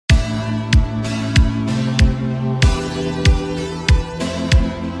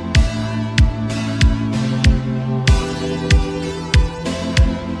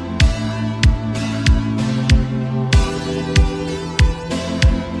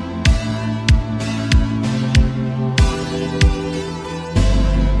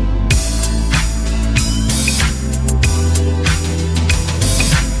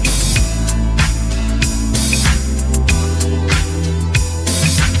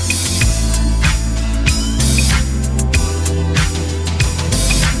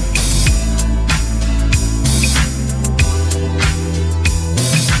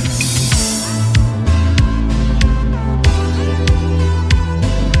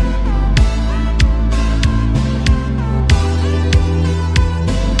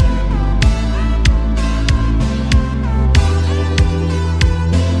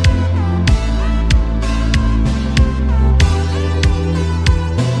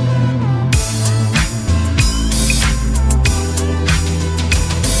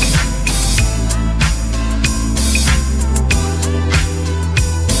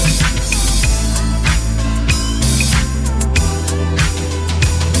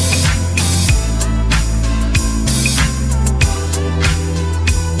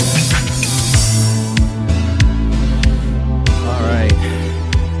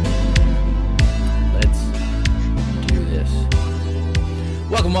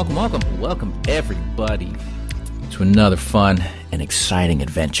Welcome everybody to another fun and exciting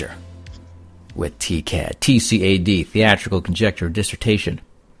adventure with TCAD, TCAD, Theatrical Conjecture Dissertation.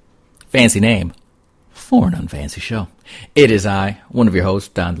 Fancy name for an unfancy show. It is I, one of your hosts,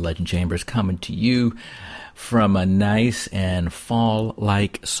 Don the Legend Chambers, coming to you from a nice and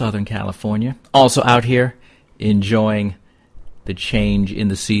fall-like Southern California. Also out here enjoying the change in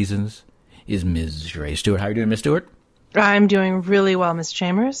the seasons is Ms. Ray Stewart. How are you doing, Ms. Stewart? I'm doing really well, Ms.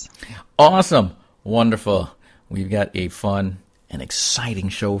 Chambers. Awesome. Wonderful. We've got a fun and exciting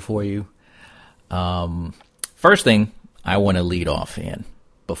show for you. First thing I want to lead off in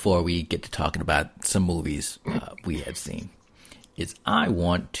before we get to talking about some movies we have seen is I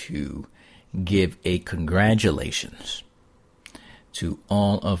want to give a congratulations to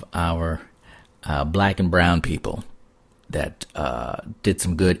all of our black and brown people that did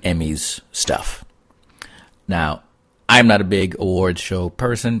some good Emmys stuff. Now, I'm not a big awards show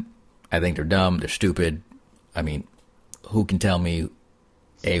person. I think they're dumb. They're stupid. I mean, who can tell me,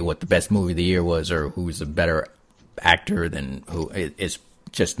 what the best movie of the year was or who's a better actor than who? It's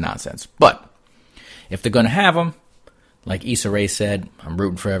just nonsense. But if they're going to have them, like Issa Rae said, I'm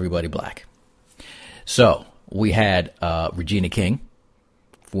rooting for everybody black. So we had Regina King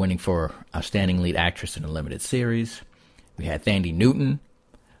winning for Outstanding Lead Actress in a Limited Series. We had Thandie Newton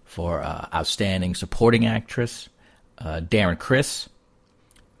for Outstanding Supporting Actress. Darren Criss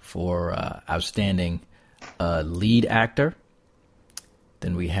for Outstanding Lead Actor.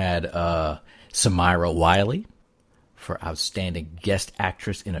 Then we had Samira Wiley for Outstanding Guest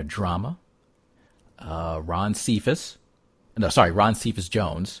Actress in a Drama. Ron Cephas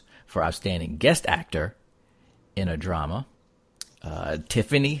Jones for Outstanding Guest Actor in a Drama.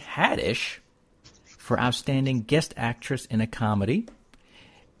 Tiffany Haddish for Outstanding Guest Actress in a Comedy.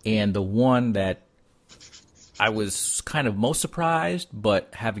 And the one that I was kind of most surprised, but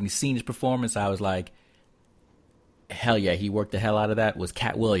having seen his performance, I was like, hell yeah, he worked the hell out of that, was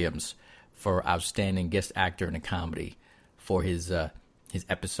Cat Williams for Outstanding Guest Actor in a Comedy for his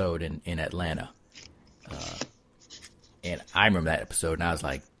episode in Atlanta. And I remember that episode, and I was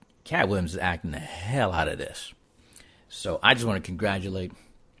like, Cat Williams is acting the hell out of this. So I just want to congratulate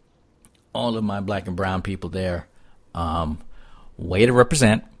all of my black and brown people there. Way to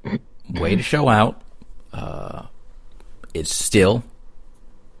represent, way to show out. It's still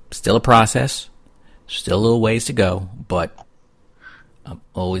a process, still a little ways to go, but I'm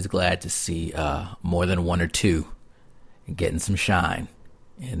always glad to see more than one or two getting some shine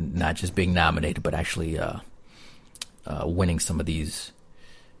and not just being nominated, but actually winning some of these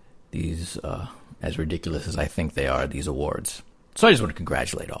as ridiculous as I think they are, these awards. So I just want to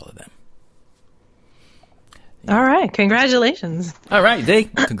congratulate all of them. All right. Congratulations. All right,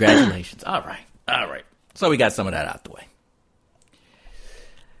 Dave. Congratulations. All right. So we got some of that out the way.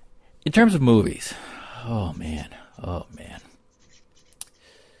 In terms of movies, oh man.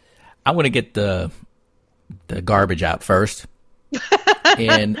 I want to get the garbage out first.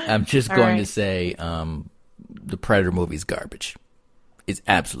 And I'm just going to say the Predator movie's garbage. It's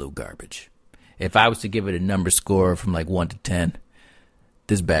absolute garbage. If I was to give it a number score from like 1 to 10,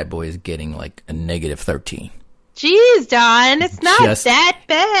 this bad boy is getting like a -13. Jeez, Don, it's not that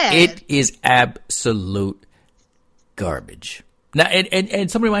bad. It is absolute garbage. Now,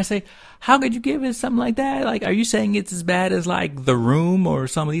 and somebody might say, how could you give it something like that? Like, are you saying it's as bad as like The Room or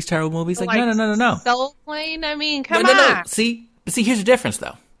some of these terrible movies? Like no. Soul Plane? I mean, come on. No. See, here's the difference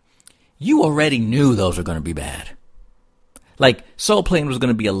though. You already knew those were going to be bad. Like, Soul Plane was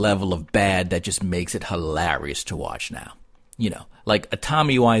going to be a level of bad that just makes it hilarious to watch now. You know, like a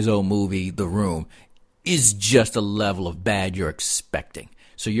Tommy Wiseau movie, The Room, is just a level of bad you're expecting.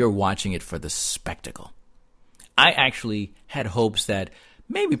 So you're watching it for the spectacle. I actually had hopes that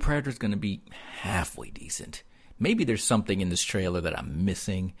maybe Predator's going to be halfway decent. Maybe there's something in this trailer that I'm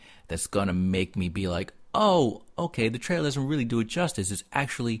missing that's going to make me be like, oh, okay, the trailer doesn't really do it justice. It's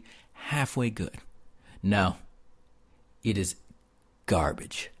actually halfway good. No, it is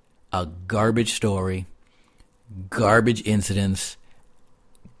garbage. A garbage story, garbage incidents,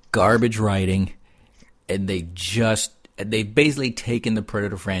 garbage writing, and they've basically taken the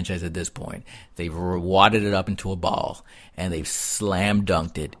Predator franchise at this point. They've wadded it up into a ball, and they've slam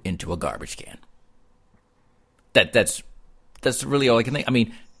dunked it into a garbage can. That's really all I can think. I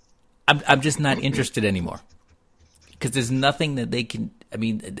mean, I'm just not interested anymore because there's nothing that they can. I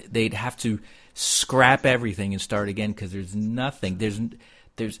mean, they'd have to scrap everything and start again because there's nothing.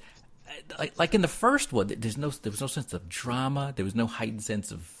 There's like in the first one, there was no sense of drama. There was no heightened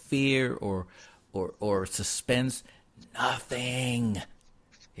sense of fear or suspense. Nothing.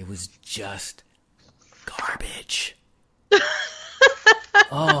 It was just garbage.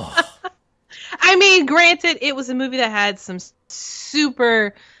 Oh. I mean, granted, it was a movie that had some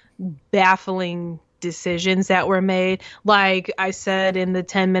super baffling decisions that were made. Like I said in the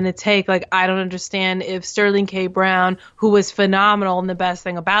 10-minute take, like, I don't understand if Sterling K. Brown, who was phenomenal and the best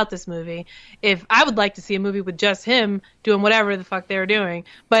thing about this movie, if I would like to see a movie with just him doing whatever the fuck they were doing.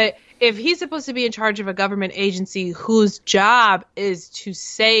 But if he's supposed to be in charge of a government agency whose job is to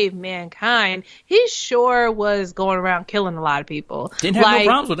save mankind, he sure was going around killing a lot of people. Didn't have no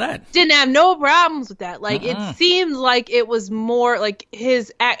problems with that. Didn't have no problems with that. Like, it seemed like it was more like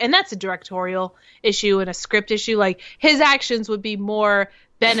his, and that's a directorial issue and a script issue. Like, his actions would be more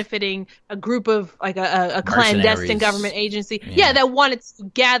benefiting a group of, like, a clandestine government agency that wanted to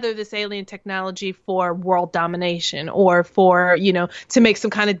gather this alien technology for world domination, or for, you know, to make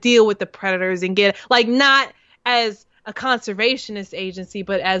some kind of deal with the predators and get, like, not as a conservationist agency,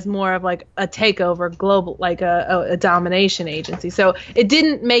 but as more of like a takeover global, like a domination agency. So it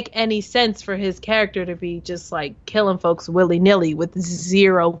didn't make any sense for his character to be just like killing folks willy-nilly with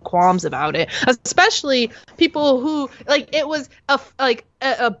zero qualms about it, especially people who, like, it was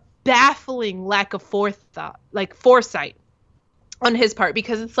a baffling lack of foresight on his part,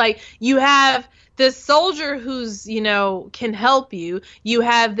 because it's like, you have this soldier who's, you know, can help you. You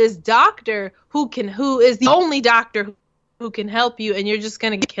have this doctor who is the only doctor who can help you, and you're just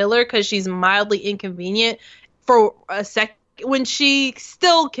going to kill her because she's mildly inconvenient for a second when she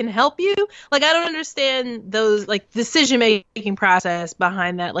still can help you. Like, I don't understand those, like, decision-making process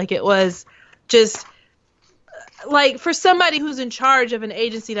behind that. Like, it was just, like, for somebody who's in charge of an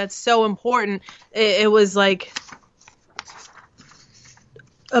agency that's so important, it was like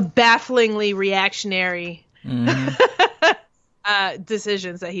a bafflingly reactionary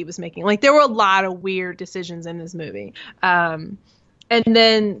decisions that he was making. Like, there were a lot of weird decisions in this movie. And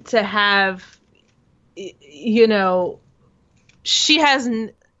then to have, you know, she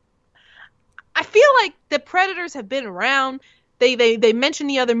hasn't, I feel like the Predators have been around. They mention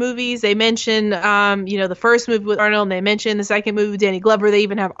the other movies. They mention, you know, the first movie with Arnold, and they mention the second movie with Danny Glover. They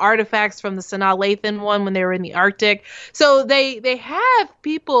even have artifacts from the Sanaa Lathan one when they were in the Arctic. So they have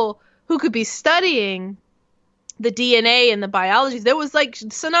people who could be studying the DNA and the biology. There was, like,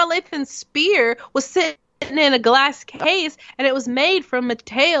 Sanaa Lathan's spear was sitting in a glass case, and it was made from a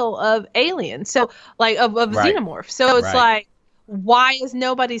tail of aliens. So, like, of xenomorph. So it's like, why is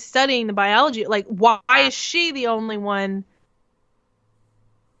nobody studying the biology? Like, why is she the only one?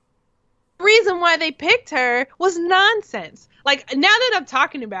 The reason why they picked her was nonsense. Like, now that I'm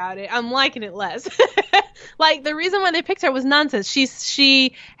talking about it, I'm liking it less. Like, the reason why they picked her was nonsense.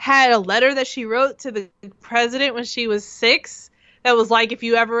 She had a letter that she wrote to the president when she was 6 that was like, if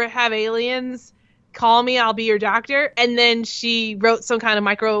you ever have aliens, call me, I'll be your doctor. And then she wrote some kind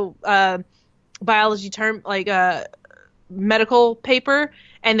of biology term, like medical paper,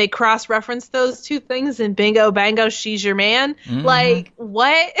 and they cross-referenced those two things, and bingo bango, she's your man. Like,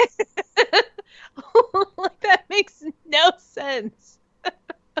 what? Like, that makes no sense.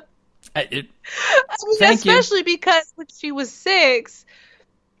 Especially because when she was 6,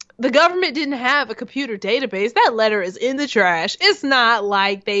 the government didn't have a computer database. That letter is in the trash. It's not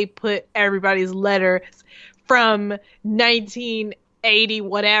like they put everybody's letters from 1980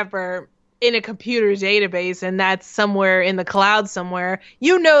 whatever in a computer database, and that's somewhere in the cloud somewhere.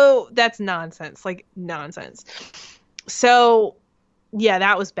 You know, that's nonsense. Like, nonsense. So, yeah,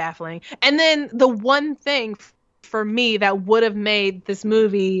 that was baffling. And then the one thing for me that would have made this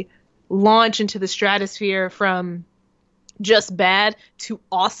movie launch into the stratosphere from just bad to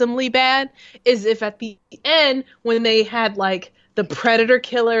awesomely bad is if at the end, when they had, like, the predator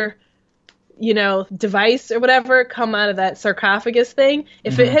killer, you know, device or whatever come out of that sarcophagus thing,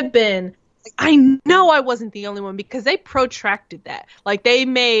 if it had been, I know I wasn't the only one, because they protracted that. Like, they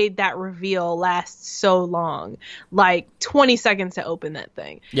made that reveal last so long, like 20 seconds to open that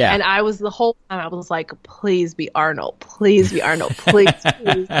thing. Yeah. And I was, the whole time, I was like, please be Arnold. Please be Arnold. Please,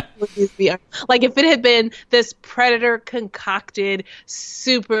 please be Arnold. Like, if it had been this predator concocted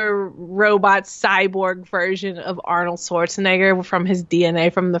super robot cyborg version of Arnold Schwarzenegger from his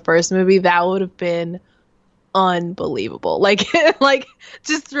DNA from the first movie, that would have been unbelievable. Like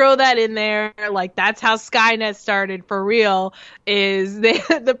just throw that in there. Like, that's how Skynet started for real, is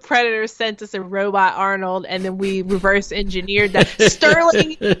the Predator sent us a robot Arnold, and then we reverse engineered that.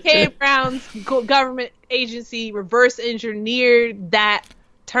 Sterling K. Brown's government agency reverse engineered that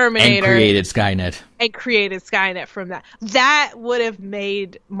Terminator and created Skynet from that. That would have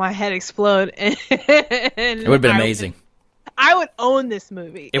made my head explode. And it would have been amazing. I would own this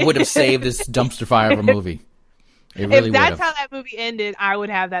movie. It would have saved this dumpster fire of a movie. It really if that's how that movie ended, I would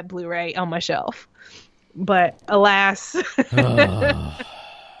have that Blu-ray on my shelf. But alas.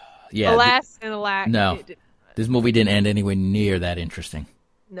 Yeah. Alas and alack. No, this movie didn't end anywhere near that interesting.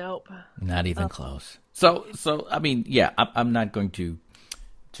 Nope. Not even close. So I mean, yeah, I'm not going to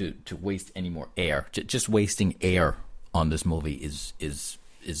waste any more air. Just wasting air on this movie is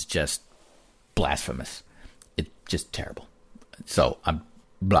just blasphemous. It's just terrible. So I'm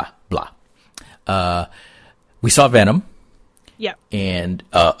blah blah. We saw Venom. Yeah. And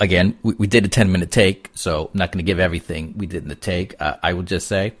again, we did a 10-minute take, so I'm not going to give everything we did in the take. I will just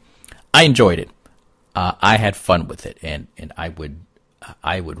say I enjoyed it. I had fun with it, and I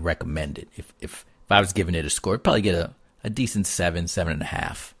would recommend it. If I was giving it a score, I'd probably get a decent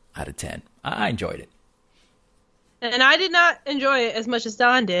 7.5 out of 10. I enjoyed it. And I did not enjoy it as much as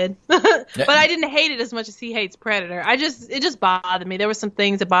Don did, but I didn't hate it as much as he hates Predator. It just bothered me. There were some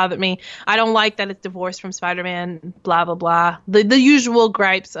things that bothered me. I don't like that it's divorced from Spider-Man, blah, blah, blah. The usual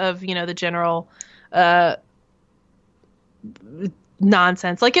gripes of, the general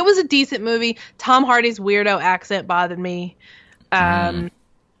nonsense. Like, it was a decent movie. Tom Hardy's weirdo accent bothered me. And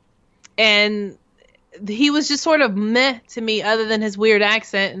he was just sort of meh to me other than his weird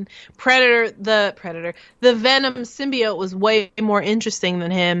accent. And the Venom symbiote was way more interesting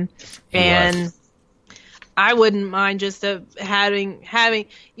than him. And I wouldn't mind just having, we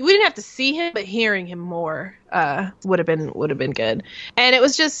didn't have to see him, but hearing him more would have been good. And it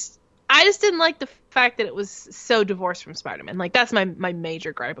was just, I just didn't like the fact that it was so divorced from Spider-Man. Like, that's my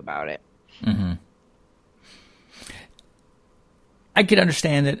major gripe about it. Mm-hmm. I could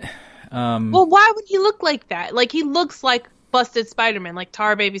understand it. Well, why would he look like that? Like, he looks like busted Spider-Man, like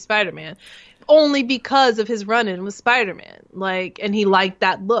Tar Baby Spider-Man, only because of his run-in with Spider-Man. Like, and he liked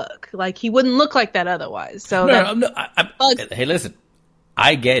that look. Like, he wouldn't look like that otherwise. So hey, listen,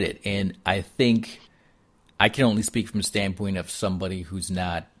 I get it, and I think I can only speak from the standpoint of somebody who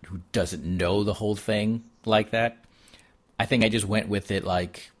doesn't know the whole thing like that. I think I just went with it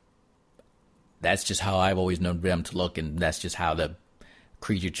like that's just how I've always known them to look, and that's just how the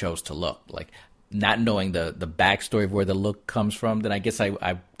creature chose to look. Like, not knowing the backstory of where the look comes from, then I guess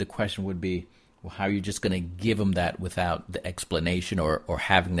the question would be, well, how are you just going to give them that without the explanation or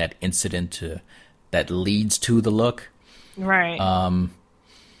having that incident that leads to the look? Right.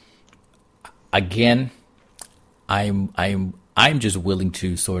 Again, I'm just willing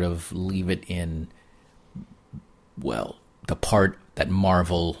to sort of leave it in, well, the part that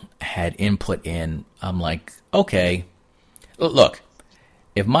Marvel had input in. I'm like, okay, look,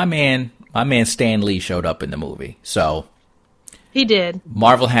 if my man Stan Lee showed up in the movie, so he did.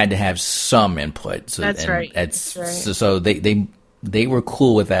 Marvel had to have some input. So, That's right. So they were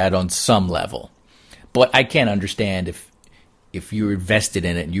cool with that on some level. But I can't understand if you're invested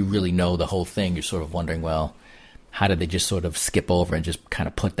in it and you really know the whole thing, you're sort of wondering, well, how did they just sort of skip over and just kind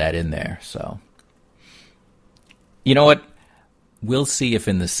of put that in there? So, you know what? We'll see if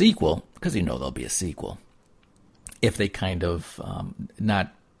in the sequel, because there'll be a sequel, if they kind of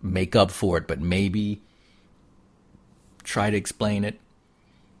not make up for it, but maybe try to explain it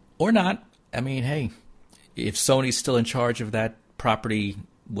or not. I mean, hey, if Sony's still in charge of that property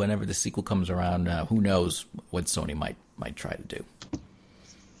whenever the sequel comes around, who knows what Sony might try to do.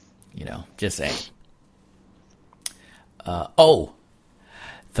 Just saying.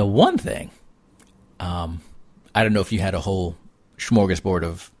 The one thing, I don't know if you had a whole smorgasbord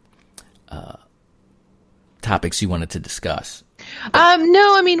of topics you wanted to discuss.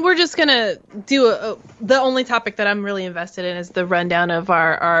 No, I mean, we're just gonna do the only topic that I'm really invested in is the rundown of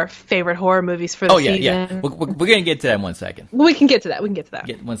our favorite horror movies for the season. Yeah. We're gonna get to that in 1 second. We can get to that.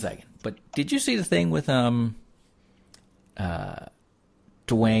 Get 1 second. But did you see the thing with Dwayne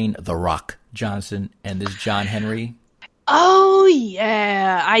 "The Rock" Johnson and this John Henry? Oh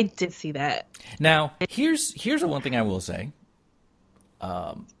yeah, I did see that. Now here's the one thing I will say.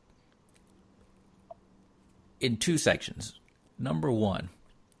 In two sections. Number one,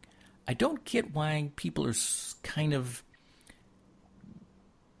 I don't get why people are kind of...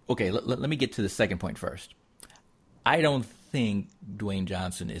 Okay, let me get to the second point first. I don't think Dwayne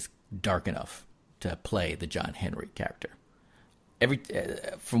Johnson is dark enough to play the John Henry character.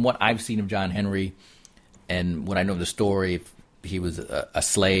 From what I've seen of John Henry and what I know of the story, he was a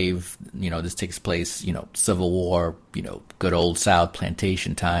slave. This takes place, Civil War, good old South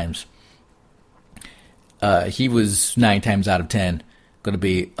plantation times. He was 9 times out of 10 going to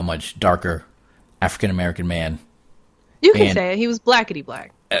be a much darker African-American man. You can say it. He was blackety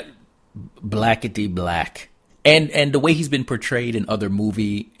black. Blackety black. And the way he's been portrayed in other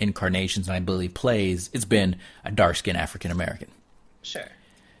movie incarnations, and I believe plays, it's been a dark-skinned African-American. Sure.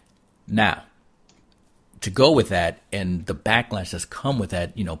 Now, to go with that and the backlash that's come with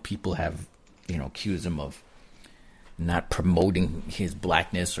that, people have, accused him of not promoting his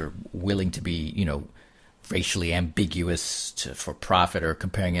blackness or willing to be, racially ambiguous for profit, or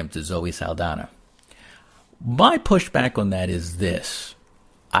comparing him to Zoe Saldana. My pushback on that is this.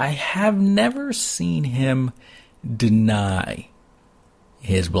 I have never seen him deny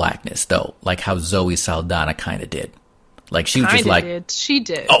his blackness, though, like how Zoe Saldana kind of did. Like she was just like, she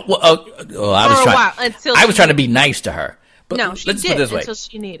did. I was trying to be nice to her. But no, she let's did put it this way. Until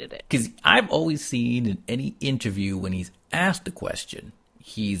she needed it. Because I've always seen in any interview when he's asked the question,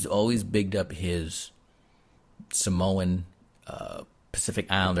 he's always bigged up his Samoan, Pacific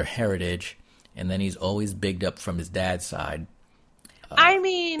Islander heritage, and then he's always bigged up from his dad's side.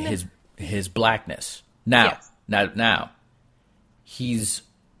 His blackness. Now, he's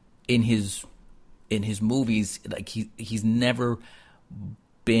in his movies, like he's never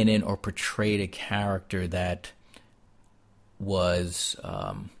been in or portrayed a character that was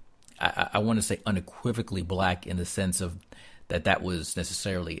I want to say unequivocally black, in the sense of that was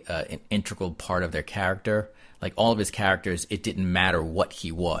necessarily an integral part of their character. Like all of his characters, it didn't matter what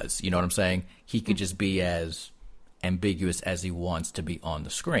he was. You know what I'm saying? He could just be as ambiguous as he wants to be on the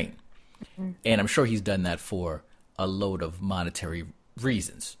screen. Mm-hmm. And I'm sure he's done that for a load of monetary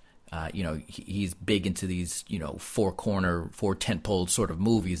reasons. He's big into these, four tentpole sort of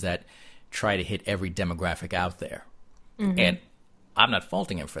movies that try to hit every demographic out there. Mm-hmm. And I'm not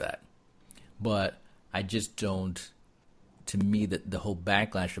faulting him for that. But I just don't, to me, the whole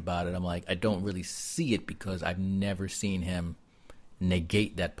backlash about it, I'm like, I don't really see it, because I've never seen him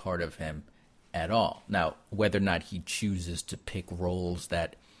negate that part of him at all. Now, whether or not he chooses to pick roles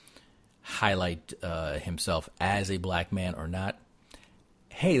that highlight himself as a black man or not,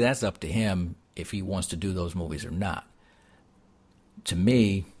 hey, that's up to him if he wants to do those movies or not. To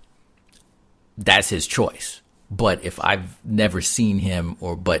me, that's his choice. But if I've never seen him,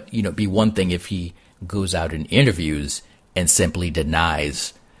 be one thing if he goes out in interviews and simply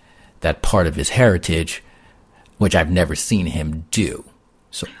denies that part of his heritage, which I've never seen him do.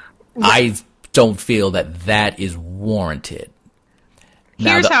 So I don't feel that is warranted.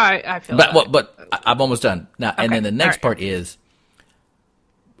 Here's how I feel. But I'm almost done now. Okay. And then the next part is,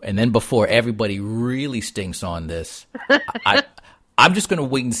 and then before everybody really stinks on this, I'm just going to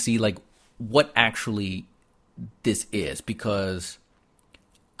wait and see like what actually this is, because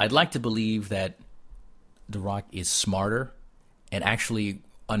I'd like to believe that The Rock is smarter and actually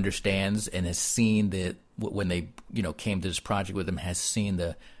understands and has seen when they came to this project with him, has seen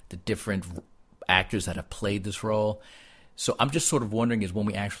the different actors that have played this role. So I'm just sort of wondering, is when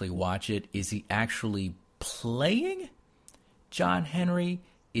we actually watch it, is he actually playing John Henry?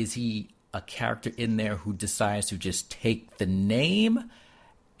 Is he a character in there who decides to just take the name?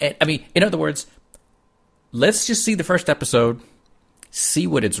 And, in other words, let's just see the first episode, see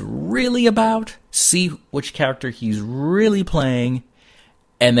what it's really about, see which character he's really playing,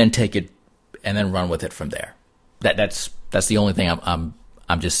 and then take it and then run with it from there. That's the only thing I'm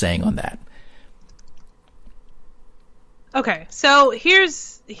just saying on that. Okay, so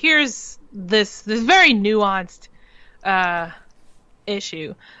here's this very nuanced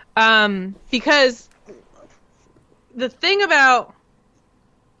issue, because the thing about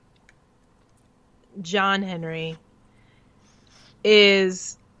John Henry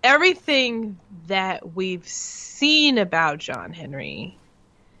is everything that we've seen about John Henry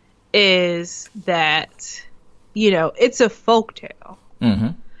is that, it's a folktale.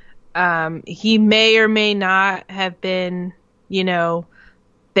 Mm-hmm. He may or may not have been,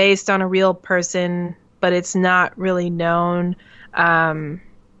 based on a real person, but it's not really known.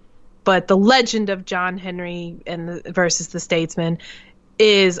 But the legend of John Henry versus the Statesman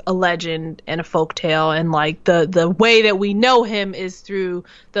is a legend and a folktale, and like the way that we know him is through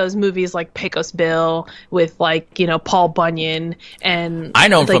those movies like Pecos Bill with Paul Bunyan, and I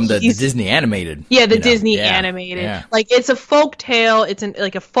know him from the Disney animated. Yeah, the Disney animated. Yeah. Like it's a folktale, it's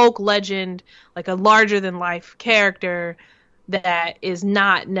like a folk legend, like a larger than life character that is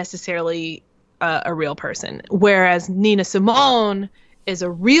not necessarily a real person. Whereas Nina Simone is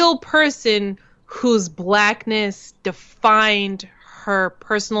a real person whose blackness defined her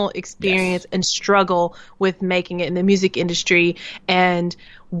personal experience and struggle with making it in the music industry, and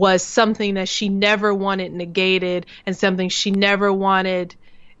was something that she never wanted negated, and something she never wanted,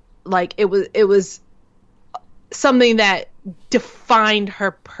 like it was something that defined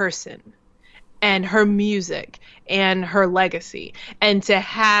her person and her music and her legacy. And to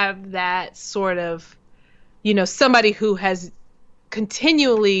have that sort of, somebody who has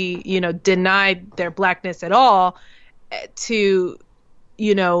continually, denied their blackness at all, to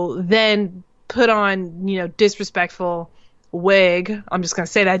then put on, disrespectful wig. I'm just going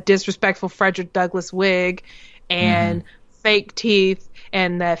to say that, disrespectful Frederick Douglass wig, and fake teeth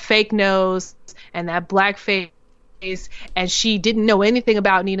and that fake nose and that black face, and she didn't know anything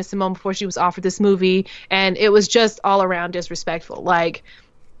about Nina Simone before she was offered this movie, and it was just all around disrespectful. Like,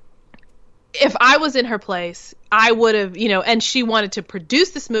 if I was in her place, I would have, and she wanted to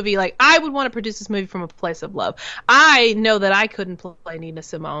produce this movie, like, I would want to produce this movie from a place of love. I know that I couldn't play Nina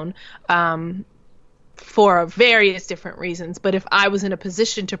Simone for various different reasons, but if I was in a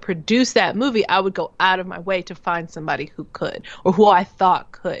position to produce that movie, I would go out of my way to find somebody who could, or who I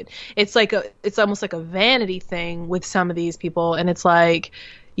thought could. It's almost like a vanity thing with some of these people, and it's like,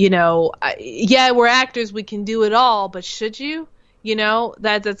 yeah, we're actors, we can do it all, but should you?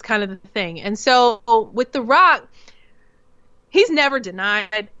 That's kind of the thing. And so with The Rock, he's never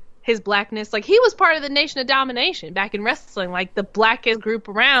denied his blackness. Like, he was part of the Nation of Domination back in wrestling, like the blackest group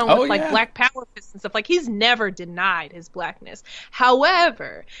around with like black power fists and stuff. Like, he's never denied his blackness.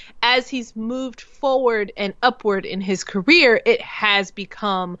 However, as he's moved forward and upward in his career, it has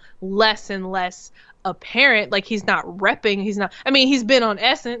become less and less apparent. Like, he's not repping, he's been on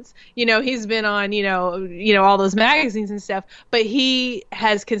Essence, he's been on, all those magazines and stuff, but he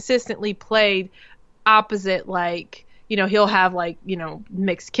has consistently played opposite, like, he'll have like,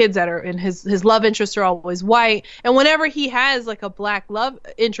 mixed kids that are, and his love interests are always white. And whenever he has like a black love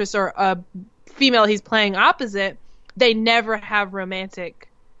interest or a female he's playing opposite, they never have romantic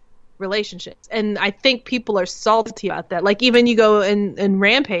relationships. And I think people are salty about that. Like, even you go in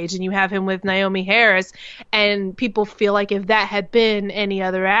Rampage and you have him with Naomi Harris, and people feel like if that had been any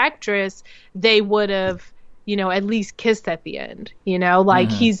other actress, they would have, at least kissed at the end.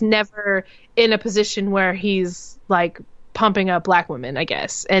 He's never in a position where he's like pumping up black women, I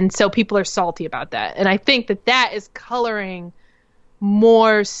guess. And so people are salty about that. And I think that is coloring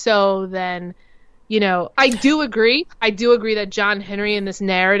more so than, I do agree that John Henry in this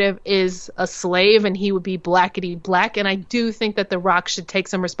narrative is a slave and he would be blackety black. And I do think that The Rock should take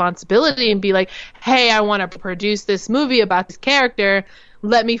some responsibility and be like, hey, I want to produce this movie about this character.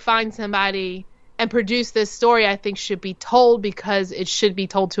 Let me find somebody and produce this story I think should be told, because it should be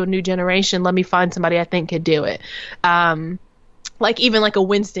told to a new generation. Let me find somebody I think could do it. Like, even like a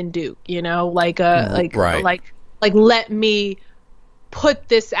Winston Duke, right. Let me put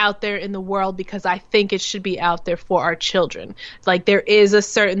this out there in the world because I think it should be out there for our children. Like, there is a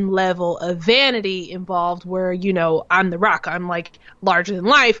certain level of vanity involved where, I'm The Rock. I'm like larger than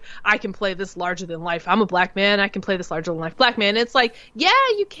life. I can play this larger than life. I'm a black man. I can play this larger than life black man. It's like, yeah,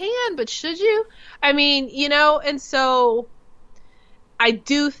 you can, but should you? And so I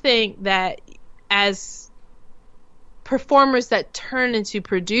do think that as performers that turn into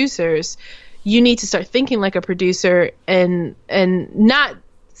producers, you need to start thinking like a producer, and not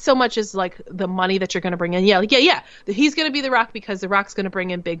so much as like the money that you're going to bring in. Yeah, he's going to be The Rock because The Rock's going to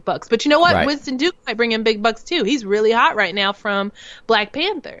bring in big bucks. But you know what? Right. Winston Duke might bring in big bucks too. He's really hot right now from Black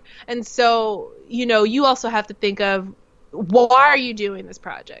Panther. And so, you also have to think of, why are you doing this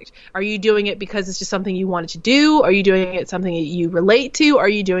project? Are you doing it because it's just something you wanted to do? Are you doing it something that you relate to? Are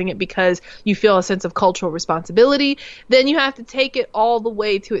you doing it because you feel a sense of cultural responsibility? Then you have to take it all the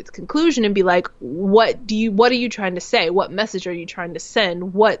way to its conclusion and be like, what are you trying to say? What message are you trying to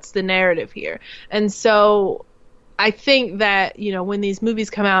send? What's the narrative here? And so I think that, when these movies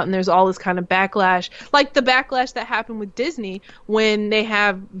come out and there's all this kind of backlash, like the backlash that happened with Disney when they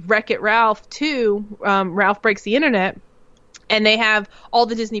have Wreck-It Ralph 2, Ralph Breaks the Internet, and they have all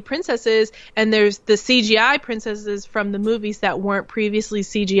the Disney princesses, and there's the CGI princesses from the movies that weren't previously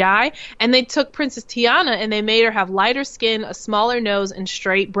CGI, and they took Princess Tiana and they made her have lighter skin, a smaller nose, and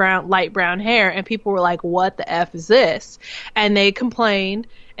straight light brown hair, and people were like, what the F is this? And they complained,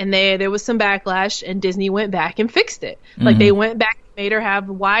 and there was some backlash, and Disney went back and fixed it. Mm-hmm. Like, they went back and made her have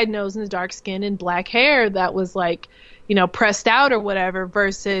a wide nose and dark skin and black hair that was like, pressed out or whatever,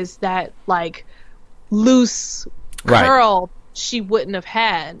 versus that like loose curl she wouldn't have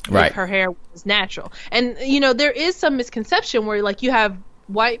had if her hair was natural. And there is some misconception where like you have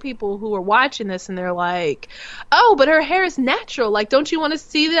white people who are watching this and they're like, oh, but her hair is natural, like, don't you want to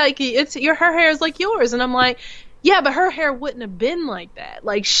see that? Like, her hair is like yours. And I'm like, yeah, but her hair wouldn't have been like that.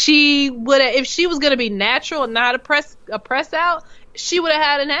 Like, she would have, if she was going to be natural and not a press out, she would have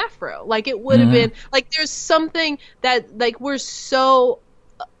had an afro. Like, it would have been like, there's something that like, we're so,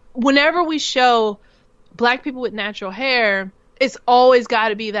 whenever we show black people with natural hair, it's always got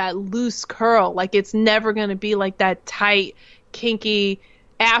to be that loose curl. Like, it's never going to be like that tight, kinky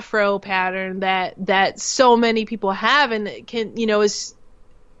afro pattern that so many people have, and it can, is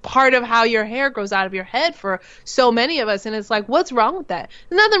part of how your hair grows out of your head for so many of us. And it's like, what's wrong with that?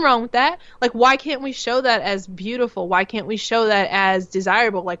 There's nothing wrong with that. Like, why can't we show that as beautiful? Why can't we show that as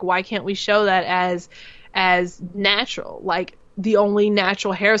desirable? Like, why can't we show that as natural. Like, the only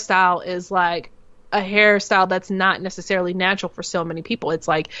natural hairstyle is like a hairstyle that's not necessarily natural for so many people. It's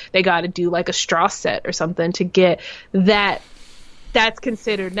like they got to do like a straw set or something to get that's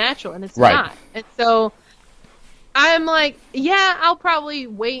considered natural, and it's not. And so I'm like, yeah, I'll probably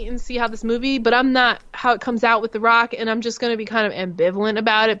wait and see how this movie, but I'm not how it comes out with The Rock, and I'm just going to be kind of ambivalent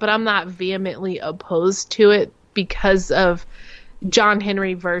about it, but I'm not vehemently opposed to it because of John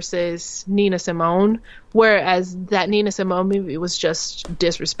Henry versus Nina Simone, whereas that Nina Simone movie was just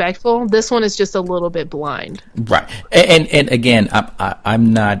disrespectful. This one is just a little bit blind. Right. And again,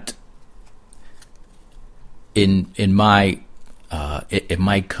 I'm not it might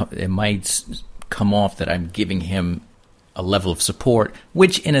come off that I'm giving him a level of support,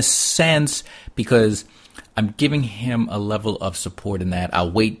 which in a sense, because I'm giving him a level of support in that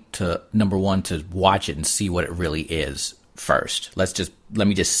I'll wait to, number one, to watch it and see what it really is first. Let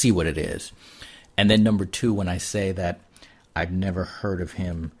me just see what it is. And then number two, when I say that I've never heard of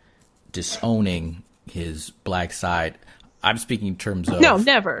him disowning his black side, I'm speaking in terms of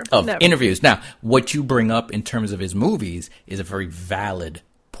never interviews. Now, what you bring up in terms of his movies is a very valid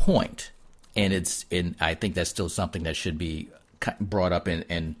point, and I think that's still something that should be brought up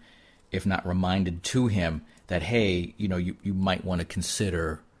and if not reminded to him that, hey, you might want to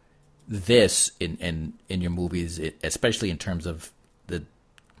consider this in your movies, especially in terms of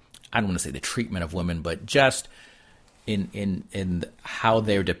I don't want to say the treatment of women, but just in how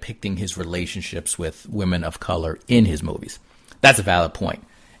they're depicting his relationships with women of color in his movies. That's a valid point.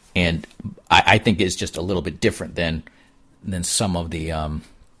 And I think it's just a little bit different than some of the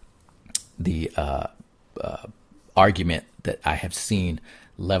argument that I have seen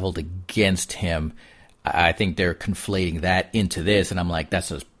leveled against him. I think they're conflating that into this, and I'm like,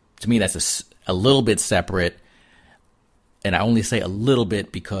 to me that's a little bit separate. And I only say a little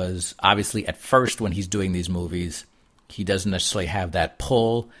bit because obviously at first when he's doing these movies, he doesn't necessarily have that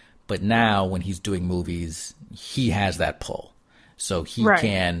pull, but now when he's doing movies, he has that pull. So he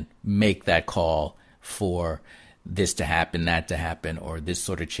can make that call for this to happen, that to happen, or this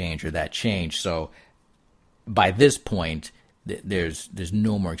sort of change or that change. So by this point, there's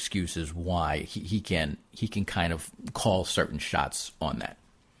no more excuses why he can kind of call certain shots on that.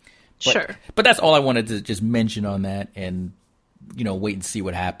 But that's all I wanted to just mention on that, and wait and see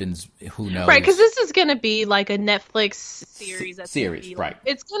what happens. Who knows? Right, because this is gonna be like a Netflix series. Right.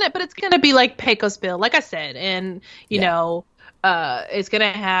 It's gonna be like Pecos Bill, like I said, and it's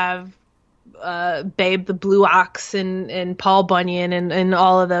gonna have Babe the Blue Ox and Paul Bunyan and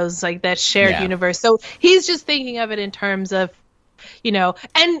all of those, like that shared universe. So he's just thinking of it in terms of,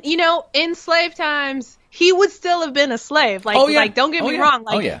 in slave times, he would still have been a slave. Like, don't get me wrong.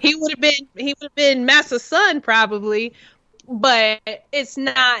 Like, he would have been Master's son probably, but it's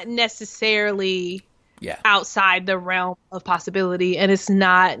not necessarily outside the realm of possibility, and it's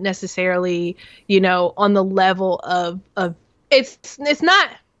not necessarily, on the level of it's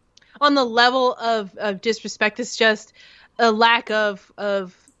not on the level of disrespect. It's just a lack of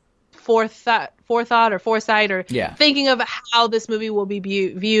forethought or foresight or thinking of how this movie will be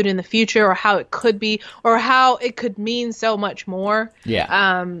viewed in the future, or how it could be, or how it could mean so much more.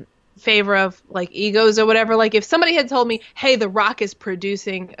 Favor of like egos or whatever. Like if somebody had told me, hey, The Rock is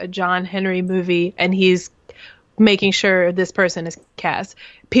producing a John Henry movie and he's making sure this person is cast,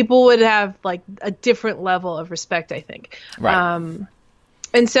 people would have like a different level of respect, I think. Right.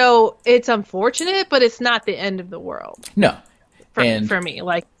 And so it's unfortunate, but it's not the end of the world. No. For me,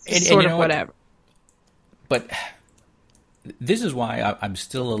 like, sort of whatever. But this is why I'm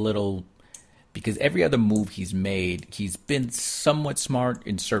still a little, because every other move he's made, he's been somewhat smart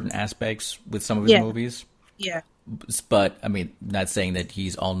in certain aspects with some of his movies. Yeah. But, I mean, not saying that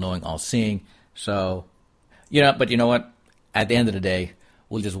he's all-knowing, all-seeing. So, but you know what? At the end of the day,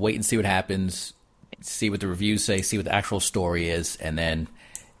 we'll just wait and see what happens, see what the reviews say, see what the actual story is, and then,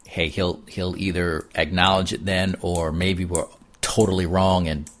 hey, he'll either acknowledge it then, or maybe we're totally wrong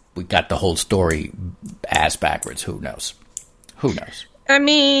and we got the whole story ass backwards. Who knows? I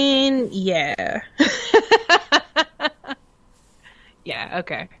mean, yeah. Yeah,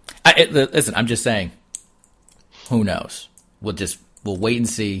 okay. Listen, I'm just saying, who knows? We'll wait and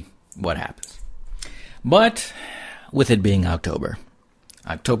see what happens. But with it being October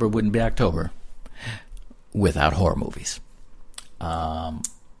wouldn't be October without horror movies.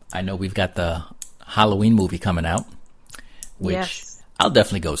 I know we've got the Halloween movie coming out, which I'll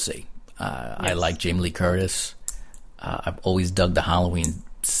definitely go see. I like Jamie Lee Curtis. I've always dug the Halloween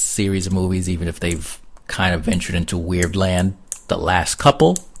series of movies, even if they've kind of ventured into weird land the last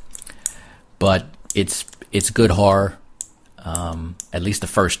couple. But it's good horror. At least the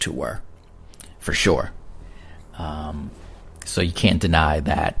first two were, for sure. So you can't deny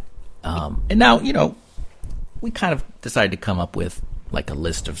that. And now, we kind of decided to come up with like a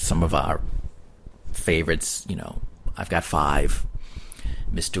list of some of our favorites. I've got 5.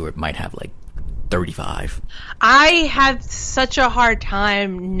 Miss Stewart might have like 35. I had such a hard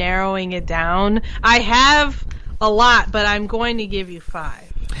time narrowing it down. I have a lot, but I'm going to give you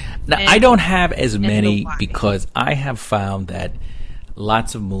 5. Now, I don't have as many because I have found that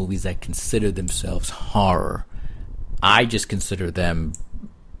lots of movies that consider themselves horror, I just consider them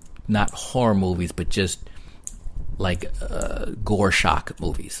not horror movies, but just like gore shock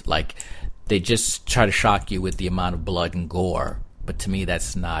movies. Like they just try to shock you with the amount of blood and gore, but to me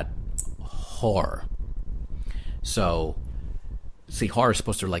that's not horror. So, see, horror is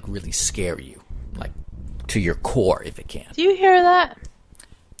supposed to like really scare you, like to your core if it can. Do you hear that?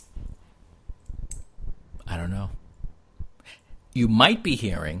 I don't know. You might be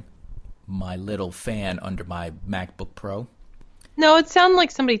hearing my little fan under my MacBook Pro. No, it sounded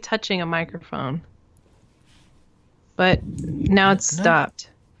like somebody touching a microphone. But now it's stopped.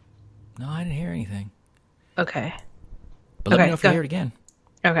 No, I didn't hear anything. Okay. But let me know if you hear it again.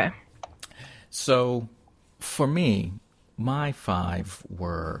 Okay. So, for me, my 5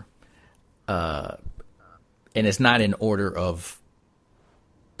 were, and it's not in order of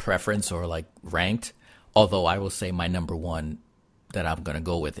preference or like ranked, although I will say my number 1 that I'm going to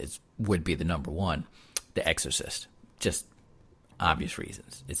go with would be the number 1, The Exorcist. Just obvious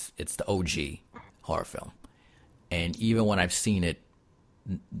reasons. It's the OG horror film. And even when I've seen it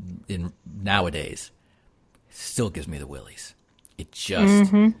in nowadays, it still gives me the willies. It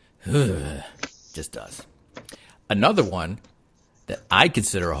just just does. Another one that I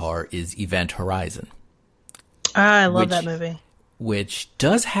consider a horror is Event Horizon. I love that movie. Which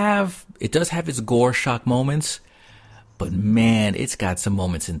does have its gore shock moments, but man, it's got some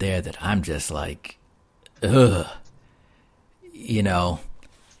moments in there that I'm just like, ugh.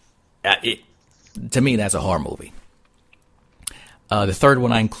 To me, that's a horror movie. The third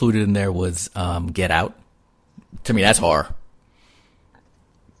one I included in there was Get Out. To me, that's horror.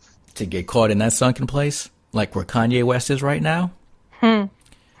 To get caught in that sunken place, like where Kanye West is right now.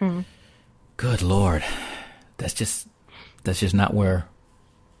 Good Lord. That's just not where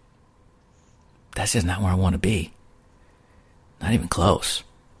I want to be. Not even close.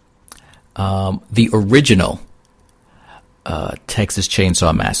 The original Texas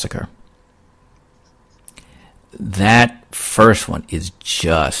Chainsaw Massacre. That first one is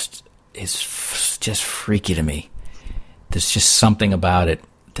just freaky to me. There's just something about it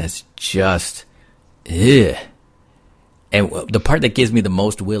that's just, ugh. And the part that gives me the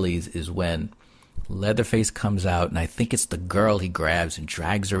most willies is when Leatherface comes out, and I think it's the girl he grabs and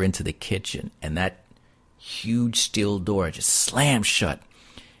drags her into the kitchen, and that huge steel door just slams shut.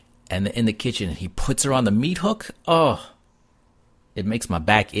 And in the kitchen, he puts her on the meat hook. Oh, it makes my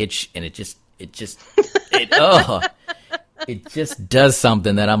back itch, and it just does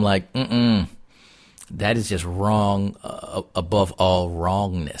something that I'm like, that is just wrong above all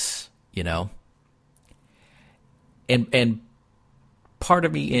wrongness, And part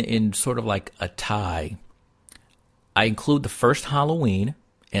of me in sort of like a tie, I include the first Halloween,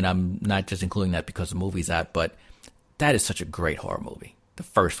 and I'm not just including that because the movie's out, but that is such a great horror movie. The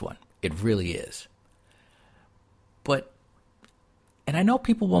first one. It really is. And I know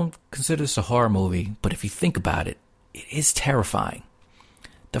people won't consider this a horror movie, but if you think about it, it is terrifying.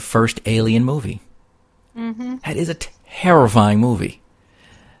 The first Alien movie. That is a terrifying movie.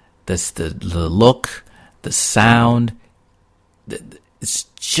 The look, the sound, it's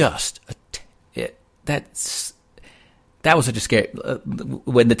just that was such a scary.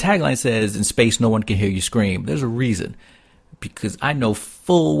 When the tagline says "In space, no one can hear you scream," there's a reason, because I know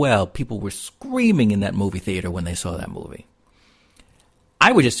full well people were screaming in that movie theater when they saw that movie.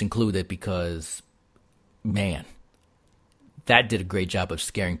 I would just include it because, man, that did a great job of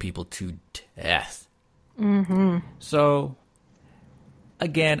scaring people to death. So,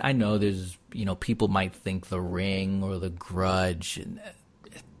 again, I know there's, people might think The Ring or The Grudge. And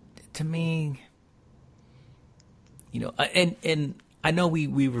to me, and I know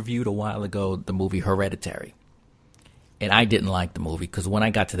we reviewed a while ago the movie Hereditary. And I didn't like the movie because when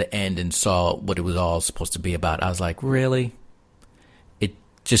I got to the end and saw what it was all supposed to be about, I was like, really? It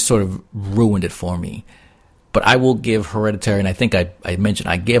just sort of ruined it for me. But I will give Hereditary, and I think I mentioned,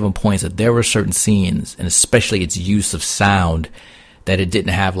 I gave him points that there were certain scenes, and especially its use of sound, that it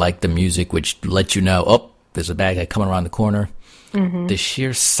didn't have like the music, which let you know, oh, there's a bad guy coming around the corner. The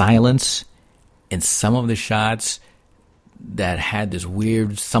sheer silence in some of the shots that had this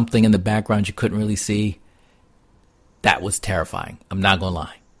weird something in the background you couldn't really see, that was terrifying. I'm not going to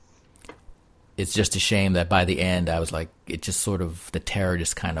lie. it's just a shame that by the end I was like, it just sort of, the terror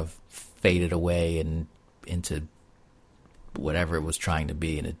just kind of faded away and into whatever it was trying to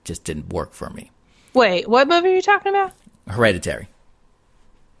be, and it just didn't work for me. Wait, what movie are you talking about? Hereditary.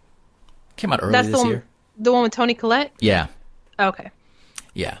 Came out earlier this year. The one with Toni Collette? Yeah. Okay.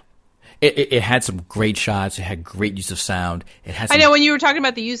 Yeah. It had some great shots. It had great use of sound. It had. I know when you were talking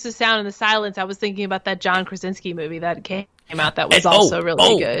about the use of sound and the silence, I was thinking about that John Krasinski movie that came out that was also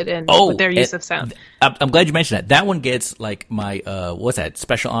really good, and with their use of sound. I'm glad you mentioned that. That one gets like my what's that,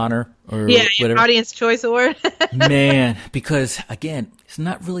 special honor or whatever? Audience Choice Award. Man, because again, it's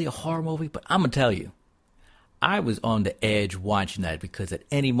not really a horror movie, but I'm gonna tell you, I was on the edge watching that because at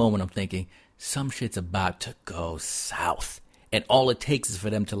any moment I'm thinking some shit's about to go south, and all it takes is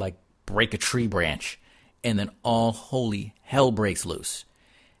for them to like break a tree branch, and then all holy hell breaks loose.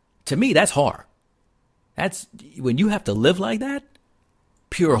 To me, that's horror. That's when you have to live like that.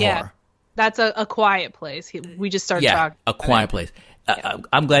 Pure horror. That's a Quiet Place. We just started talking. A Quiet Place.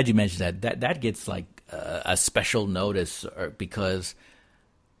 I'm glad you mentioned that. That gets like a special notice, because,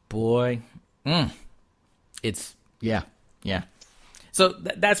 boy, it's yeah. So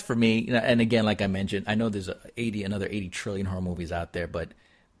that's for me. And again, like I mentioned, I know there's another 80 trillion horror movies out there, but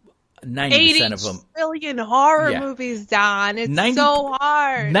 90% of them. 80 trillion horror movies, Don. It's so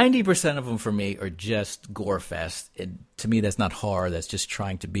hard. 90% of them for me are just gore fest. And to me, that's not horror. That's just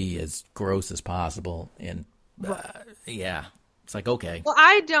trying to be as gross as possible. And it's like, okay. Well,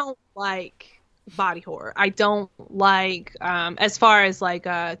 I don't like body horror. I don't like, as far as like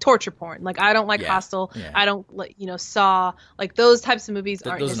torture porn. Like, I don't like Hostel. Yeah. I don't like, Saw. Like, those types of movies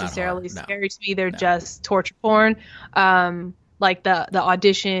aren't necessarily scary to me. They're just torture porn. Like the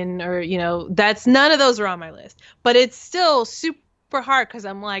Audition, or that's, none of those are on my list, but it's still super hard because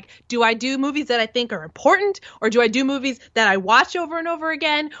I'm like, do I do movies that I think are important, or do I do movies that I watch over and over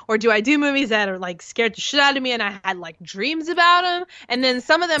again, or do I do movies that are like scared the shit out of me and I had like dreams about them, and then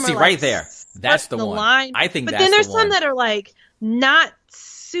some of them are like, right there, that's the one line. I think, but then there's some that are like not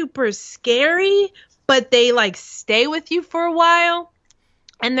super scary, but they like stay with you for a while,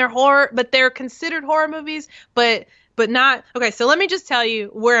 and they're horror, but they're considered horror movies, but not. Okay, so let me just tell you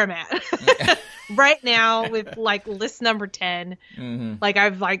where I'm at right now with like list number 10. Mm-hmm. Like,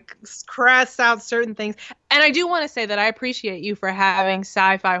 I've like crossed out certain things, and I do want to say that I appreciate you for having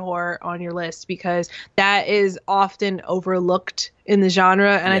sci-fi horror on your list, because that is often overlooked in the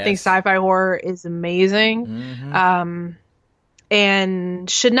genre, and I think sci-fi horror is amazing, and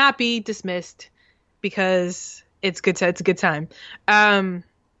should not be dismissed because it's good. It's a good time.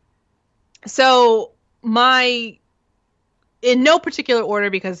 So in no particular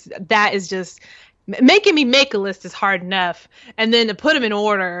order, because that is just making me make a list is hard enough, and then to put them in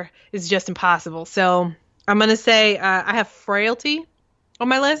order is just impossible. So I'm gonna say I have Frailty on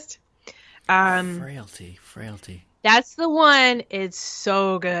my list. Frailty. That's the one. It's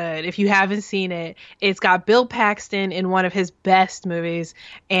so good. If you haven't seen it, it's got Bill Paxton in one of his best movies,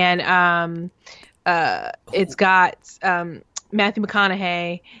 and it's got Matthew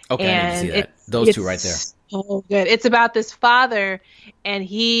McConaughey. Okay, and I need to see that. Those two right there. So good. It's about this father, and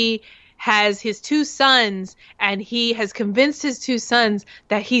he has his two sons, and he has convinced his two sons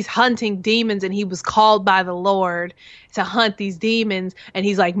that he's hunting demons, and he was called by the Lord to hunt these demons, and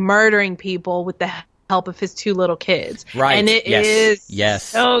he's like murdering people with the help of his two little kids. Right. And it is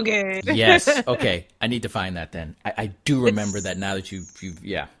so good. Yes. Okay. I need to find that then. I do remember that now that you've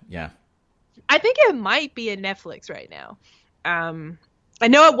yeah. I think it might be in Netflix right now. I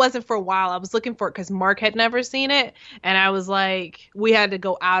know it wasn't for a while. I was looking for it because Mark had never seen it, and I was like, we had to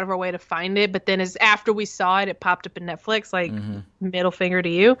go out of our way to find it. But then after we saw it, it popped up in Netflix, like middle finger to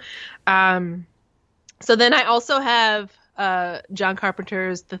you. So then I also have John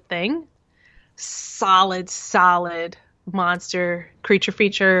Carpenter's The Thing. Solid monster creature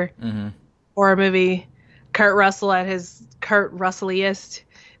feature horror movie. Kurt Russell at his Kurt Russelliest.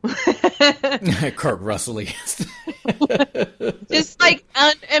 Kurt Russelliest. Just like,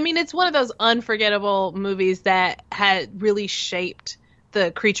 I mean, it's one of those unforgettable movies that had really shaped the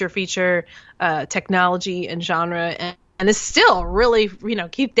creature feature technology and genre, and it's still really,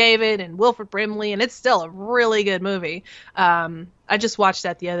 Keith David and Wilford Brimley, and it's still a really good movie. I just watched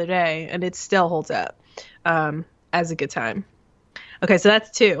that the other day, and it still holds up as a good time. Okay, so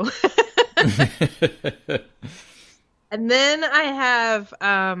that's 2. And then I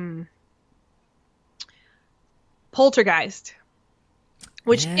have Poltergeist,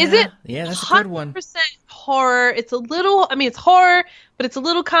 which isn't that's a good one. 100% horror. It's a little, it's horror, but it's a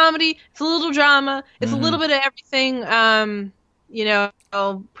little comedy. It's a little drama. It's a little bit of everything.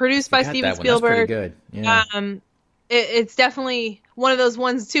 Produced by Steven Spielberg. That's pretty good. Yeah. it's definitely one of those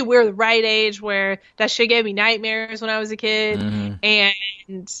ones too. We're the right age where that shit gave me nightmares when I was a kid,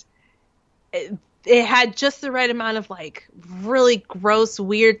 and it had just the right amount of like really gross,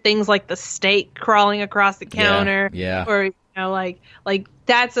 weird things like the steak crawling across the counter, or like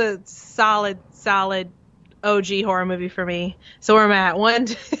that's a solid OG horror movie for me. So where I'm at 1,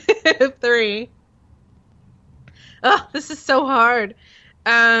 2, 3. Oh, this is so hard.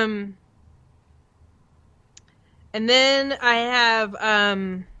 And then I have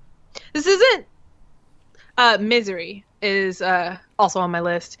this isn't Misery is also on my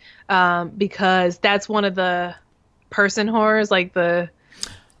list because that's one of the person horrors, like the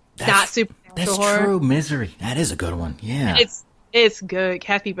not supernatural horror. That's true. Misery, that is a good one. Yeah, it's good.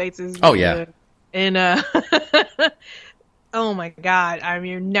 Kathy Bates is good. Yeah, and oh my God, I'm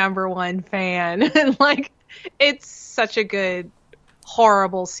your number one fan. And like, it's such a good,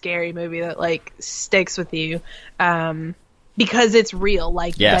 horrible, scary movie that like sticks with you because it's real.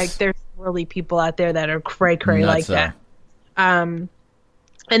 Like, like there's really people out there that are cray like that. And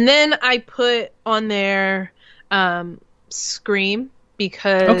then I put on there Scream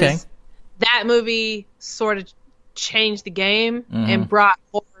because that movie sort of changed the game and brought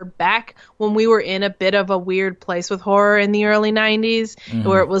horror back when we were in a bit of a weird place with horror in the early 90s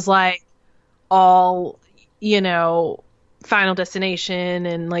where it was like all, Final Destination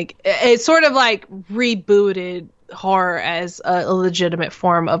and like it sort of like rebooted horror as a legitimate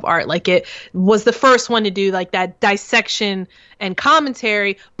form of art. Like it was the first one to do like that dissection and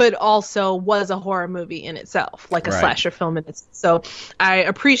commentary, but also was a horror movie in itself, like a slasher film in itself. So I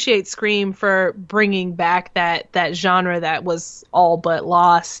appreciate Scream for bringing back that genre that was all but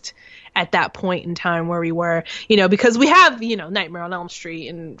lost at that point in time where we were, because we have, Nightmare on Elm Street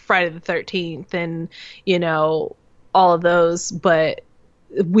and Friday the 13th and, all of those, but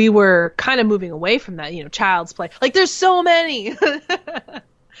we were kind of moving away from that, Child's Play. Like, there's so many.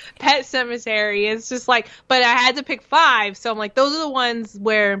 Pet Cemetery. It's just like, but I had to pick 5. So I'm like, those are the ones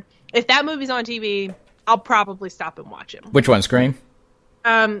where if that movie's on TV, I'll probably stop and watch it. Which one? Scream?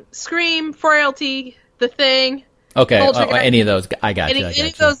 Scream, Frailty, The Thing. Okay. Any of those. I got you. Any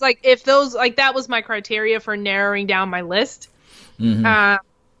of those, like, if those, like, that was my criteria for narrowing down my list.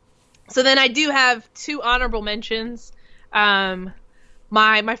 So then I do have 2 honorable mentions. My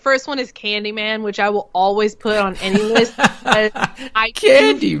first one is Candyman, which I will always put on any list.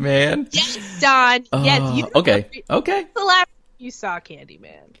 Candyman. Yes, Don. Yes. Okay. The last time you saw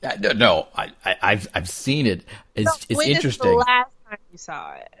Candyman? No, I've seen it. It's interesting. Is the last time you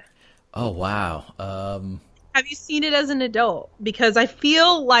saw it? Oh wow. Have you seen it as an adult? Because I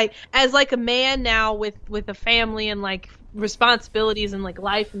feel like, as like a man now with a family and like responsibilities and like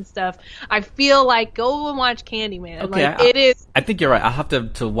life and stuff, I feel like go and watch Candyman. Okay, like it is. I think you're right. I'll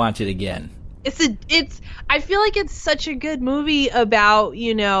have to watch it again. I feel like it's such a good movie about,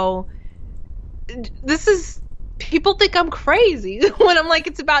 this is, people think I'm crazy when I'm like,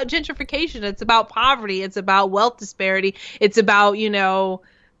 it's about gentrification, it's about poverty, it's about wealth disparity, it's about,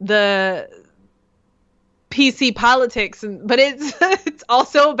 the PC politics, but it's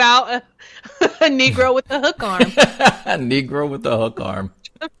also about a Negro with a hook arm. A Negro with a hook arm.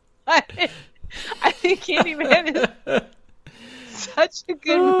 I think Candyman is such a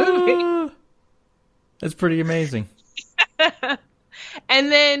good movie. That's pretty amazing.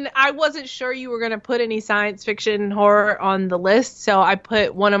 And then I wasn't sure you were going to put any science fiction horror on the list, so I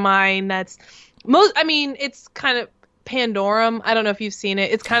put one of mine that's it's kind of Pandorum. I don't know if you've seen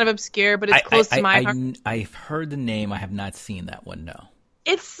it. It's kind of obscure, but it's close to my heart. I've heard the name. I have not seen that one, no.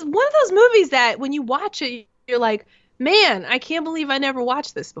 It's one of those movies that when you watch it, you're like, man, I can't believe I never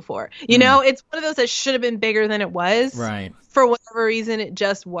watched this before. It's one of those that should have been bigger than it was. Right. For whatever reason, it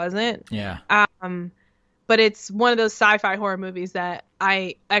just wasn't. Yeah. But it's one of those sci-fi horror movies that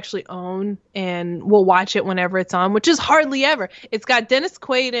I actually own and will watch it whenever it's on, which is hardly ever. It's got Dennis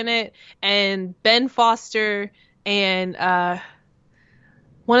Quaid in it and Ben Foster and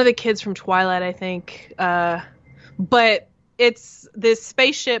one of the kids from Twilight, I think. But it's this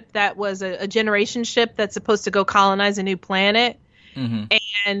spaceship that was a generation ship that's supposed to go colonize a new planet.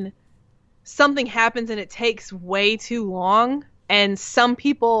 And something happens and it takes way too long. And some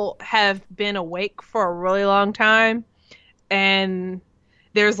people have been awake for a really long time. And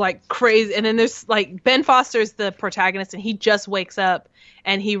there's like crazy. And then there's like Ben Foster's the protagonist and he just wakes up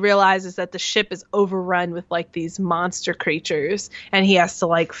and he realizes that the ship is overrun with like these monster creatures. And he has to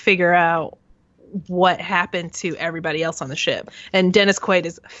like figure out what happened to everybody else on the ship. And Dennis Quaid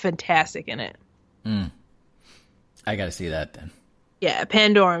is fantastic in it. I got to see that then. Yeah,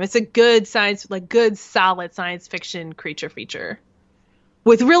 Pandorum. It's a good solid science fiction creature feature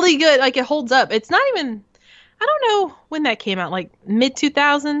with really good, like it holds up. It's not even, I don't know when that came out, like mid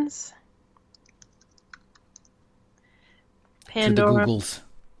 2000s. Pandora. To the Googles.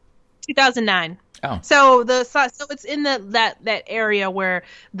 2009. Oh. So it's in that area where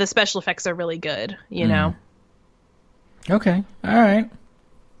the special effects are really good, you know. Okay. All right.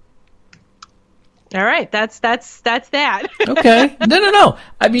 All right. That's that. Okay. No.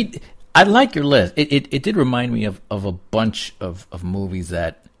 I mean, I like your list. It did remind me of a bunch of movies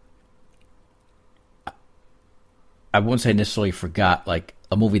that I won't say necessarily forgot, like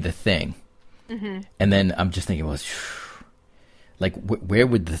a movie, The Thing. Mm-hmm. And then I'm just thinking, well, like, where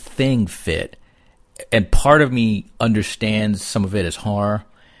would The Thing fit? And part of me understands some of it as horror,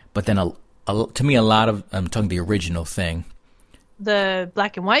 but then to me, a lot of, I'm talking the original Thing. The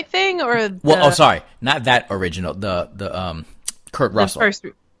black and white thing, or sorry, not that original. The Kurt Russell. The first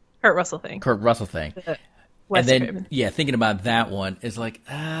Kurt Russell thing. Kurt Russell thing. And then, thinking about that one is like,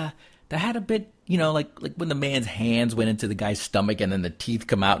 that had a bit, like when the man's hands went into the guy's stomach and then the teeth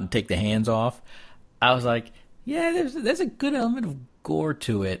come out and take the hands off. I was like, yeah, there's a good element of gore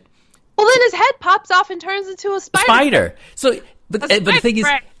to it. Well, then his head pops off and turns into a spider. So, but the thing is,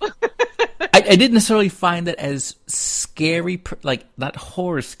 I didn't necessarily find that as scary, like not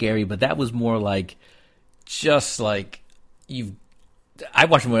horror scary, but that was more like, just like I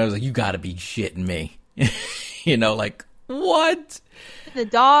watched it when I was like, you got to be shitting me, like what? The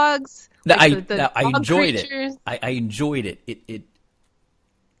dogs. I enjoyed it. I enjoyed it.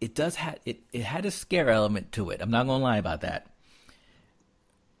 It does have it had a scare element to it. I'm not gonna lie about that.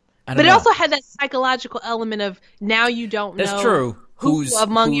 But it also had that psychological element of now you don't know. That's true. Who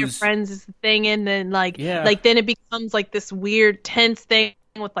among your friends is the thing, and then like then it becomes like this weird tense thing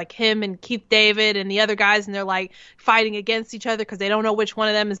with like him and Keith David and the other guys, and they're like fighting against each other because they don't know which one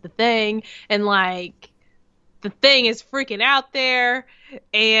of them is the thing, and like the thing is freaking out there,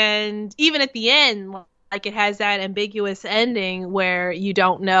 and even at the end, like it has that ambiguous ending where you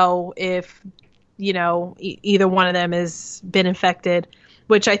don't know if either one of them has been infected.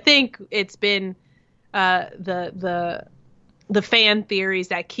 Which I think it's been the fan theories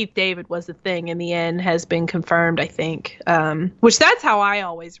that Keith David was the thing in the end has been confirmed, I think. Which that's how I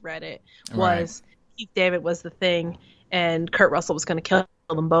always read it, was Keith David was the thing and Kurt Russell was going to kill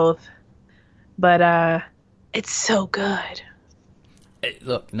them both. But it's so good. Hey,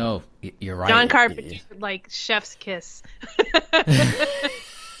 look, no, you're right. John Carpenter, like chef's kiss.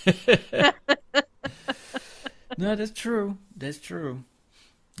 No, that's true. That's true.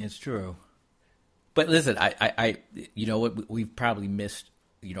 It's true. But listen, I you know what? We've probably missed,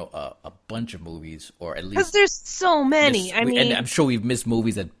 a bunch of movies, or at least because there's so many. And I'm sure we've missed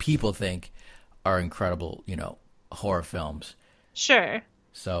movies that people think are incredible, horror films. Sure.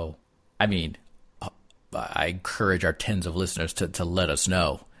 So, I mean, I encourage our tens of listeners to let us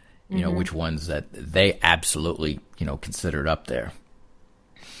know, which ones that they absolutely, considered up there.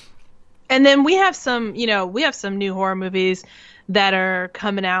 And then we have some new horror movies that are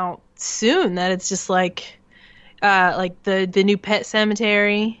coming out soon that it's just like the new Pet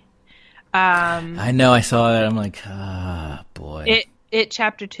Sematary. I know, I saw that. I'm like, boy. It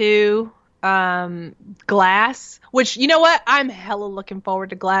Chapter 2, Glass, which, you know what? I'm hella looking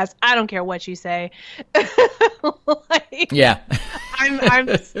forward to Glass. I don't care what you say. Yeah.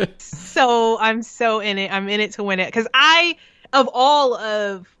 I'm so in it. I'm in it to win it. Because of all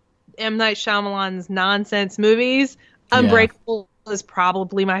of M. Night Shyamalan's nonsense movies, Unbreakable is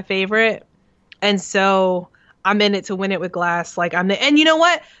probably my favorite, and so I'm in it to win it with Glass. And you know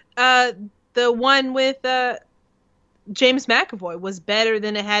what? The one with James McAvoy was better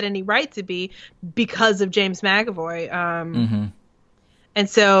than it had any right to be because of James McAvoy. And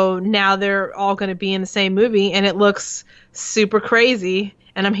so now they're all going to be in the same movie, and it looks super crazy,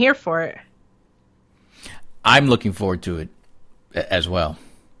 and I'm here for it. I'm looking forward to it as well.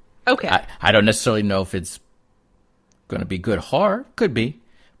 Okay. I don't necessarily know if it's going to be good horror. Could be.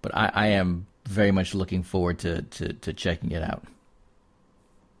 But I am very much looking forward to checking it out.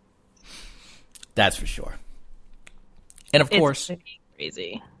 That's for sure. And of course,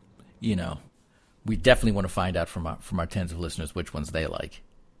 crazy. We definitely want to find out from our tens of listeners which ones they like.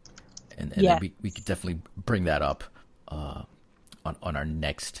 And yes. we could definitely bring that up on our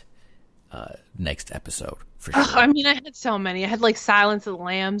next episode, for sure. I mean, I had so many. I had Silence of the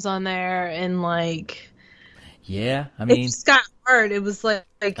Lambs on there, and yeah, I mean, it just got hard. It was like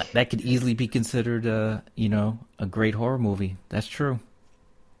that could easily be considered a great horror movie. That's true.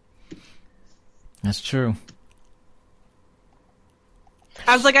 That's true.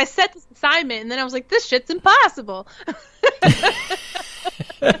 I was like, I set this assignment, and then I was like, this shit's impossible.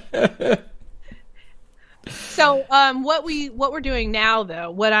 So what we're doing now,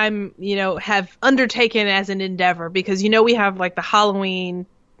 though, what I'm, have undertaken as an endeavor, because we have like the Halloween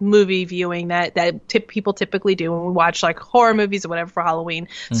movie viewing that people typically do when we watch like horror movies or whatever for Halloween.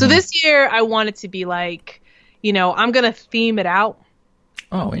 Mm-hmm. So this year I want it to be like, I'm gonna theme it out.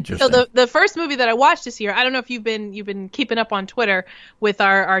 Oh, interesting. So the first movie that I watched this year, I don't know if you've been keeping up on Twitter with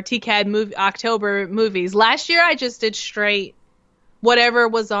our TCAD movie October movies. Last year I just did straight whatever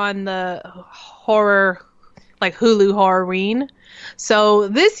was on the horror, like Hulu Horrorween. So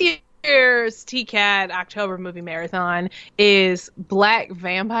this year's TCAD October movie marathon is Black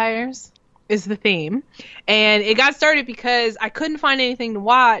Vampires is the theme. And it got started because I couldn't find anything to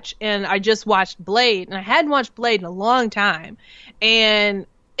watch, and I just watched Blade, and I hadn't watched Blade in a long time. And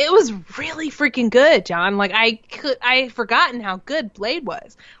it was really freaking good, John. Like I had forgotten how good Blade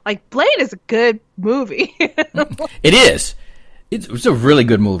was. Like Blade is a good movie. It is. It's a really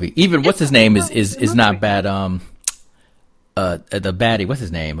good movie. Even what's his name is not bad. The baddie, what's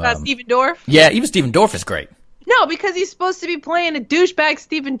his name? Stephen Dorff. Yeah, even Stephen Dorff is great. No, because he's supposed to be playing a douchebag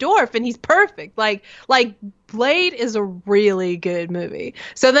Stephen Dorff, and he's perfect. Like Blade is a really good movie.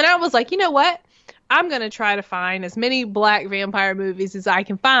 So then I was like, you know what? I'm gonna try to find as many black vampire movies as I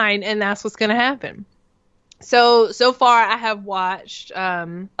can find, and that's what's gonna happen. So far I have watched,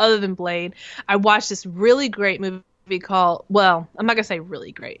 other than Blade, I watched this really great movie called, well, I'm not gonna say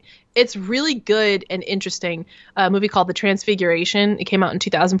really great. It's really good and interesting. Movie called The Transfiguration. It came out in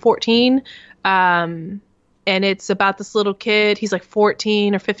 2014. And it's about this little kid. He's like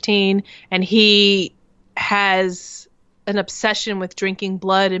 14 or 15, and he has an obsession with drinking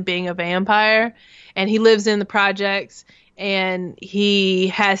blood and being a vampire. And he lives in the projects, and he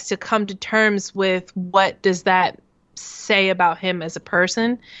has to come to terms with what does that say about him as a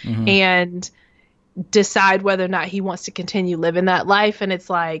person, mm-hmm. and decide whether or not he wants to continue living that life. And it's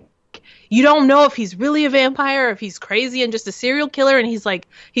like, you don't know if he's really a vampire or if he's crazy and just a serial killer, and he's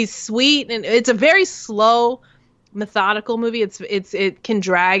sweet, and it's a very slow, methodical movie. It can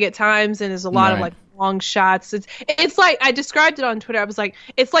drag at times, and there's a lot of like long shots. It's like, I described it on Twitter. I was like,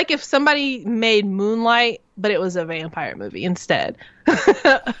 it's like if somebody made Moonlight, but it was a vampire movie instead.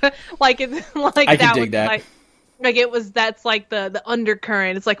 Like it's like I can dig that. Like it was, that's like the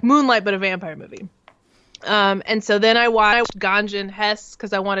undercurrent. It's like Moonlight, but a vampire movie. And so then I watched Ganja and Hess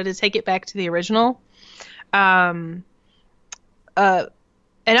because I wanted to take it back to the original. And I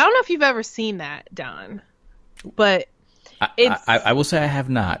don't know if you've ever seen that, Don, but I will say I have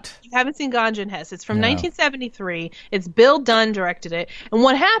not. You haven't seen Ganja and Hess. It's from 1973. It's Bill Dunn directed it. And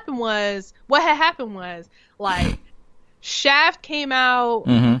what had happened was like Shaft came out,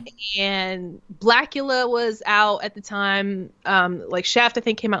 mm-hmm. and Blackula was out at the time. Like Shaft, I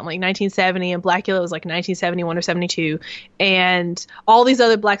think, came out in like 1970, and Blackula was like 1971 or 72. And all these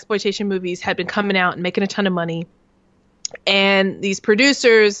other blaxploitation movies had been coming out and making a ton of money. And these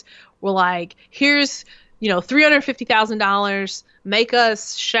producers were like, here's, $350,000, make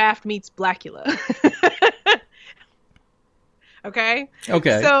us Shaft meets Blackula. Okay.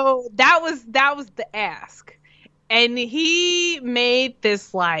 So that was the ask. And he made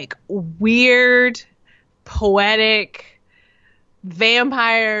this like weird, poetic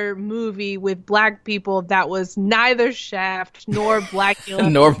vampire movie with black people that was neither Shaft nor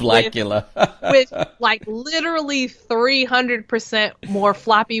Blackula. with like literally 300% more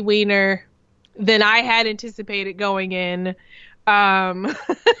floppy wiener than I had anticipated going in.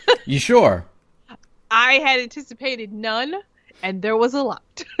 You sure? I had anticipated none, and there was a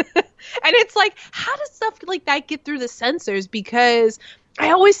lot. And it's like, how does stuff like that get through the censors? Because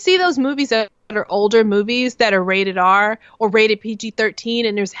I always see those movies that are older movies that are rated R or rated PG-13,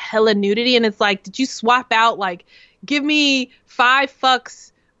 and there's hella nudity, and it's like, did you swap out, like, give me 5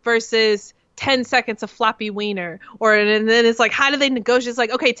 fucks versus 10 seconds of floppy wiener? And then it's like, how do they negotiate? It's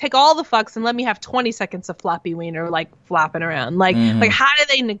like, okay, take all the fucks and let me have 20 seconds of floppy wiener, like, flopping around. Like, like, how do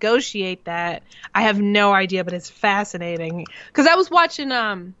they negotiate that? I have no idea, but it's fascinating. Because I was watching,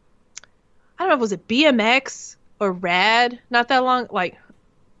 I don't know, was it BMX or Rad? Not that long, like,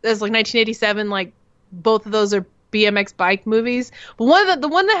 it was like 1987, like, both of those are BMX bike movies. But the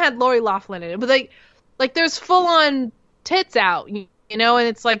one that had Lori Loughlin in it, but like there's full on tits out, and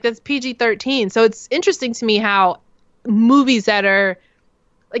it's like, that's PG-13. So it's interesting to me how movies that are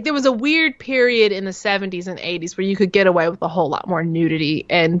like, there was a weird period in the 70s and 80s where you could get away with a whole lot more nudity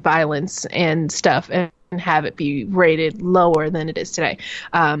and violence and stuff and have it be rated lower than it is today.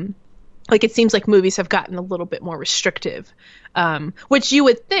 Like, it seems like movies have gotten a little bit more restrictive, which you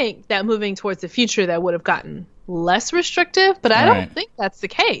would think that moving towards the future that would have gotten less restrictive, but I don't think that's the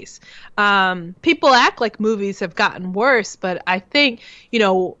case. People act like movies have gotten worse, but I think,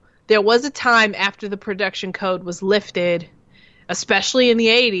 there was a time after the production code was lifted, especially in the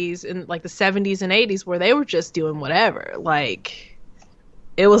 80s, in like the 70s and 80s, where they were just doing whatever. Like,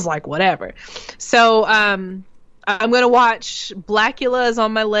 it was like whatever. So I'm going to watch Blackula is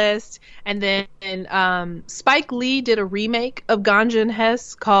on my list. And then Spike Lee did a remake of Ganja and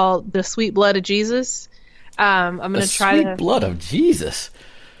Hess called The Sweet Blood of Jesus. I'm going to try The Sweet Blood of Jesus?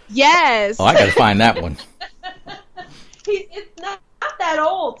 Yes. Oh, I got to find that one. It's not that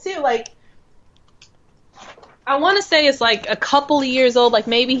old, too. Like, I want to say it's like a couple of years old. Like,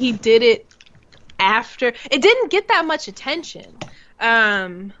 maybe he did it after. It didn't get that much attention.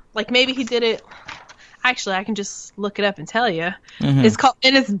 Like, maybe he did it. Actually, I can just look it up and tell you. Mm-hmm. It's called,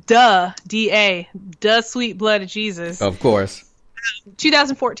 and it's D-A, The Sweet Blood of Jesus. Of course.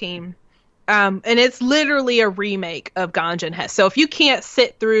 2014. And it's literally a remake of Ganja and Hess. So if you can't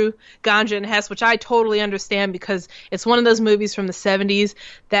sit through Ganja and Hess, which I totally understand because it's one of those movies from the 70s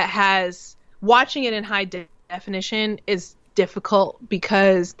that has, watching it in high definition is difficult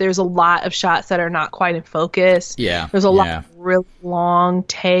because there's a lot of shots that are not quite in focus. Yeah. There's a lot of real long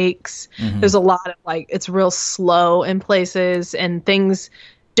takes. Mm-hmm. There's a lot of like, it's real slow in places and things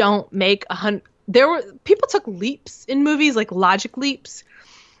don't make people took leaps in movies, like logic leaps.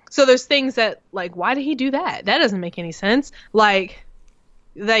 So there's things that like, why did he do that? That doesn't make any sense. Like,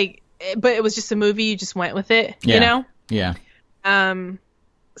 but it was just a movie. You just went with it, you know? Yeah.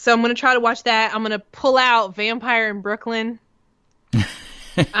 So I'm going to try to watch that. I'm going to pull out Vampire in Brooklyn.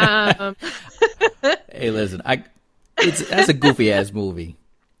 Hey, listen, that's a goofy ass movie,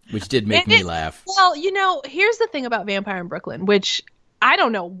 which did make me laugh. Well, here's the thing about Vampire in Brooklyn, which I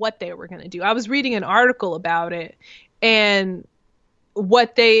don't know what they were going to do. I was reading an article about it, and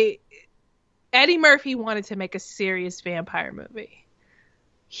Eddie Murphy wanted to make a serious vampire movie.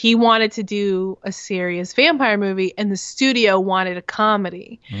 He wanted to do a serious vampire movie, and the studio wanted a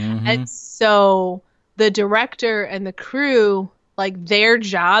comedy. Mm-hmm. And so the director and the crew, like their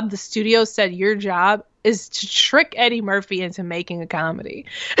job, the studio said, your job is to trick Eddie Murphy into making a comedy.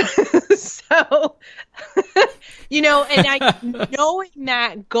 So, and knowing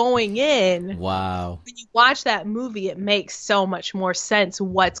that going in, wow, when you watch that movie, it makes so much more sense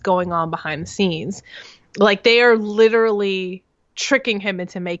what's going on behind the scenes. Like, they are literally tricking him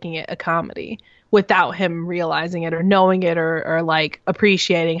into making it a comedy without him realizing it or knowing it or like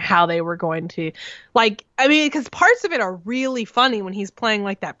appreciating how they were going to, like, I mean, because parts of it are really funny when he's playing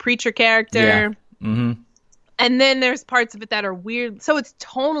like that preacher character. Yeah. Mm-hmm. And then there's parts of it that are weird. So it's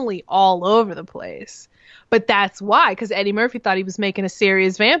tonally all over the place. But that's why, because Eddie Murphy thought he was making a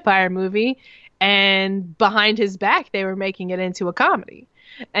serious vampire movie, and behind his back, they were making it into a comedy.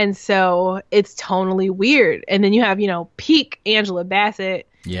 And so it's tonally weird. And then you have, peak Angela Bassett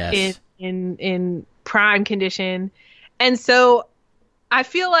in prime condition. And so I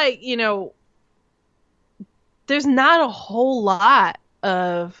feel like, there's not a whole lot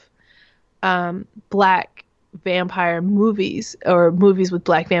of black vampire movies or movies with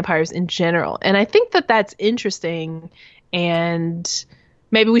black vampires in general. And I think that that's interesting, and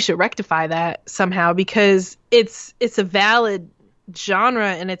maybe we should rectify that somehow, because it's a valid genre,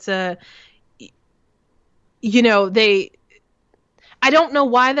 and it's I don't know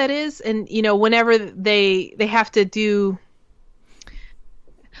why that is. And whenever they have to do,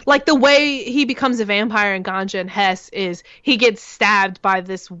 like, the way he becomes a vampire in Ganja and Hess is he gets stabbed by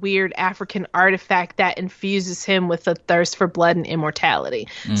this weird African artifact that infuses him with a thirst for blood and immortality.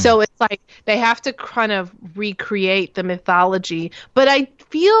 So it's like they have to kind of recreate the mythology. But I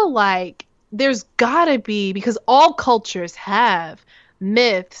feel like there's gotta be, because all cultures have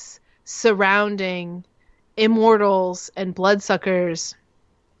myths surrounding immortals and bloodsuckers,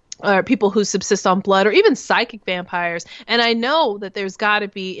 or people who subsist on blood, or even psychic vampires. And I know that there's got to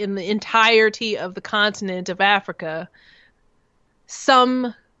be, in the entirety of the continent of Africa,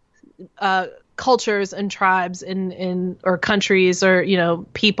 some cultures and tribes or countries or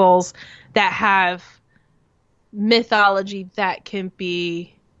peoples that have mythology that can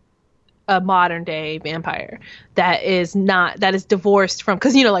be a modern day vampire that is divorced from,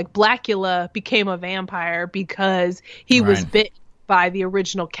 because like Blackula became a vampire because he was bit by the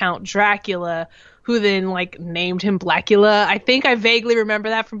original Count Dracula, who then like named him Blackula. I think I vaguely remember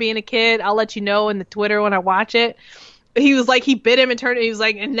that from being a kid. I'll let you know in the Twitter when I watch it. He was like, he bit him and turned it. He was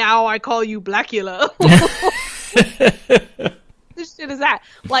like, and now I call you Blackula. This shit is that.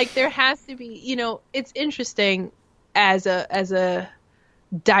 Like, there has to be, it's interesting as a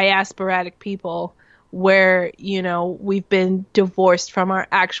diasporatic people where, we've been divorced from our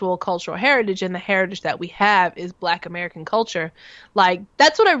actual cultural heritage, and the heritage that we have is Black American culture. Like,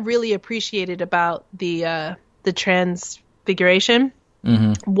 that's what I really appreciated about the Transfiguration.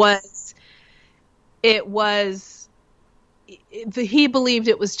 was he believed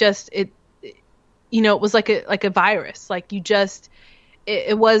it was just it was like a virus. Like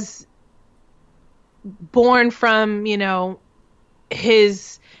it was born from,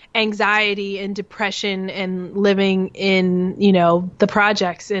 his anxiety and depression and living in, the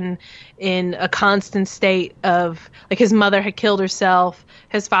projects and in a constant state of, like, his mother had killed herself.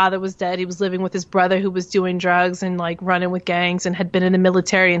 His father was dead. He was living with his brother who was doing drugs and, like, running with gangs and had been in the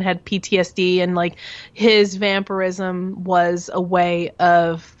military and had PTSD. And, like, his vampirism was a way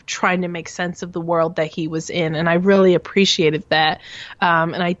of trying to make sense of the world that he was in. And I really appreciated that.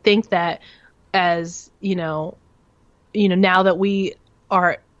 And I think that as, now that we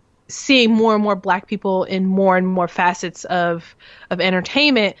are seeing more and more Black people in more and more facets of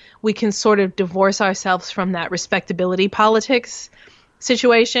entertainment, we can sort of divorce ourselves from that respectability politics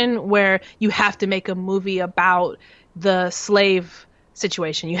situation where you have to make a movie about the slave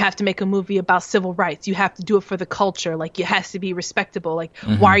situation. You have to make a movie about civil rights. You have to do it for the culture. Like, it has to be respectable. Like,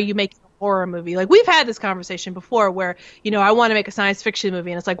 why are you making a horror movie? Like, we've had this conversation before where, I want to make a science fiction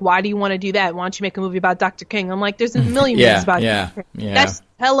movie, and it's like, why do you want to do that? Why don't you make a movie about Dr. King? I'm like, there's a million movies about Dr. King. Yeah. That's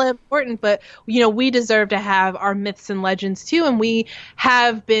hella important, but, we deserve to have our myths and legends too, and we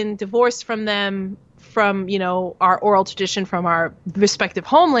have been divorced from them from, our oral tradition from our respective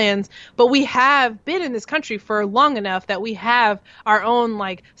homelands, but we have been in this country for long enough that we have our own,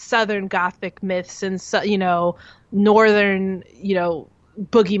 like, Southern Gothic myths and, Northern,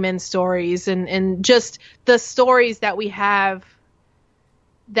 boogeyman stories and just the stories that we have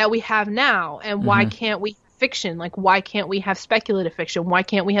now. And why can't we have fiction? Like, why can't we have speculative fiction? Why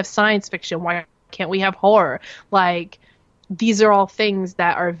can't we have science fiction? Why can't we have horror? Like, these are all things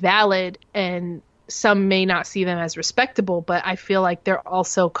that are valid, and some may not see them as respectable, but I feel like they're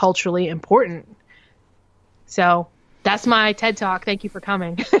also culturally important. So that's my TED Talk. Thank you for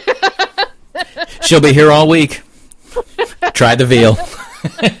coming. She'll be here all week. Try the veal.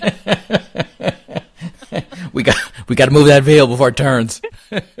 We got to move that veal before it turns.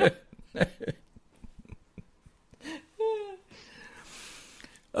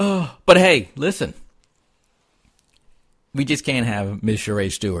 But hey, listen. We just can't have Ms.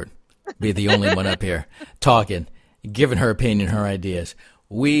 Sheree Stewart be the only one up here talking, giving her opinion, her ideas.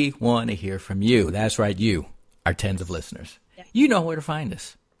 We want to hear from you. That's right, you, our tens of listeners. Yeah. You know where to find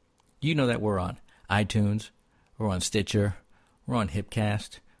us. You know that we're on iTunes, we're on Stitcher, we're on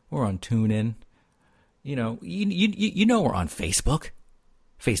Hipcast, we're on TuneIn. You know we're on Facebook,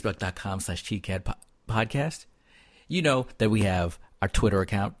 facebook.com/TCAT podcast. You know that we have our Twitter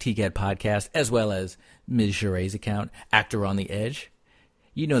account, TCAT Podcast, as well as Ms. Sheree's account, Actor on the Edge.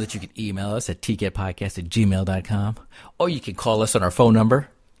 You know that you can email us at tcatpodcast@gmail.com, or you can call us on our phone number,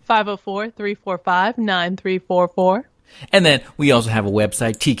 504-345-9344. And then we also have a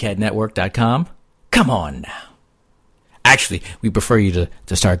website, tcatnetwork.com. Come on now. Actually, we prefer you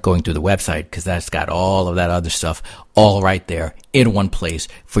to start going through the website, because that's got all of that other stuff all right there in one place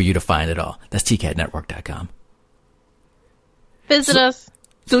for you to find it all. That's tcatnetwork.com. Visit us.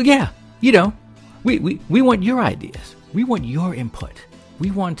 So yeah, we want your ideas. We want your input. We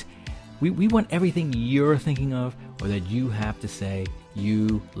want everything you're thinking of or that you have to say.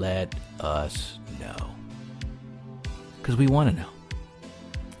 You let us know, because we want to know.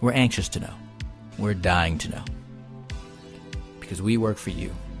 We're anxious to know. We're dying to know, because we work for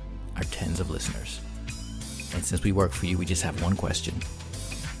you, our tens of listeners. And since we work for you, we just have one question: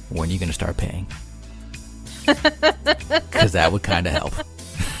 when are you going to start paying? Because that would kind of help.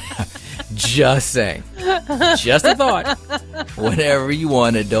 Just saying. Just a thought. Whenever you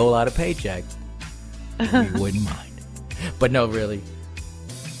want to dole out a paycheck, we wouldn't mind. But no, really,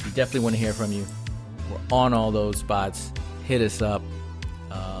 we definitely want to hear from you. We're on all those spots. Hit us up.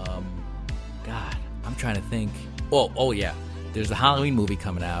 God, I'm trying to think. Oh yeah, there's a Halloween movie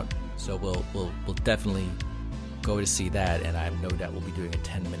coming out, so we'll definitely go to see that, and I have no doubt we'll be doing a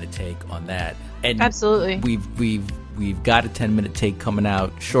 10-minute take on that. And absolutely, we've got a 10-minute take coming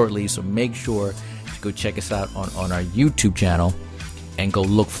out shortly, so make sure to go check us out on our YouTube channel and go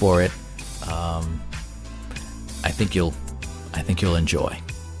look for it. I think you'll enjoy.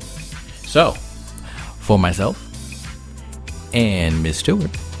 So, for myself and Ms.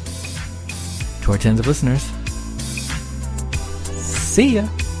 Stewart, to our tens of listeners, see ya.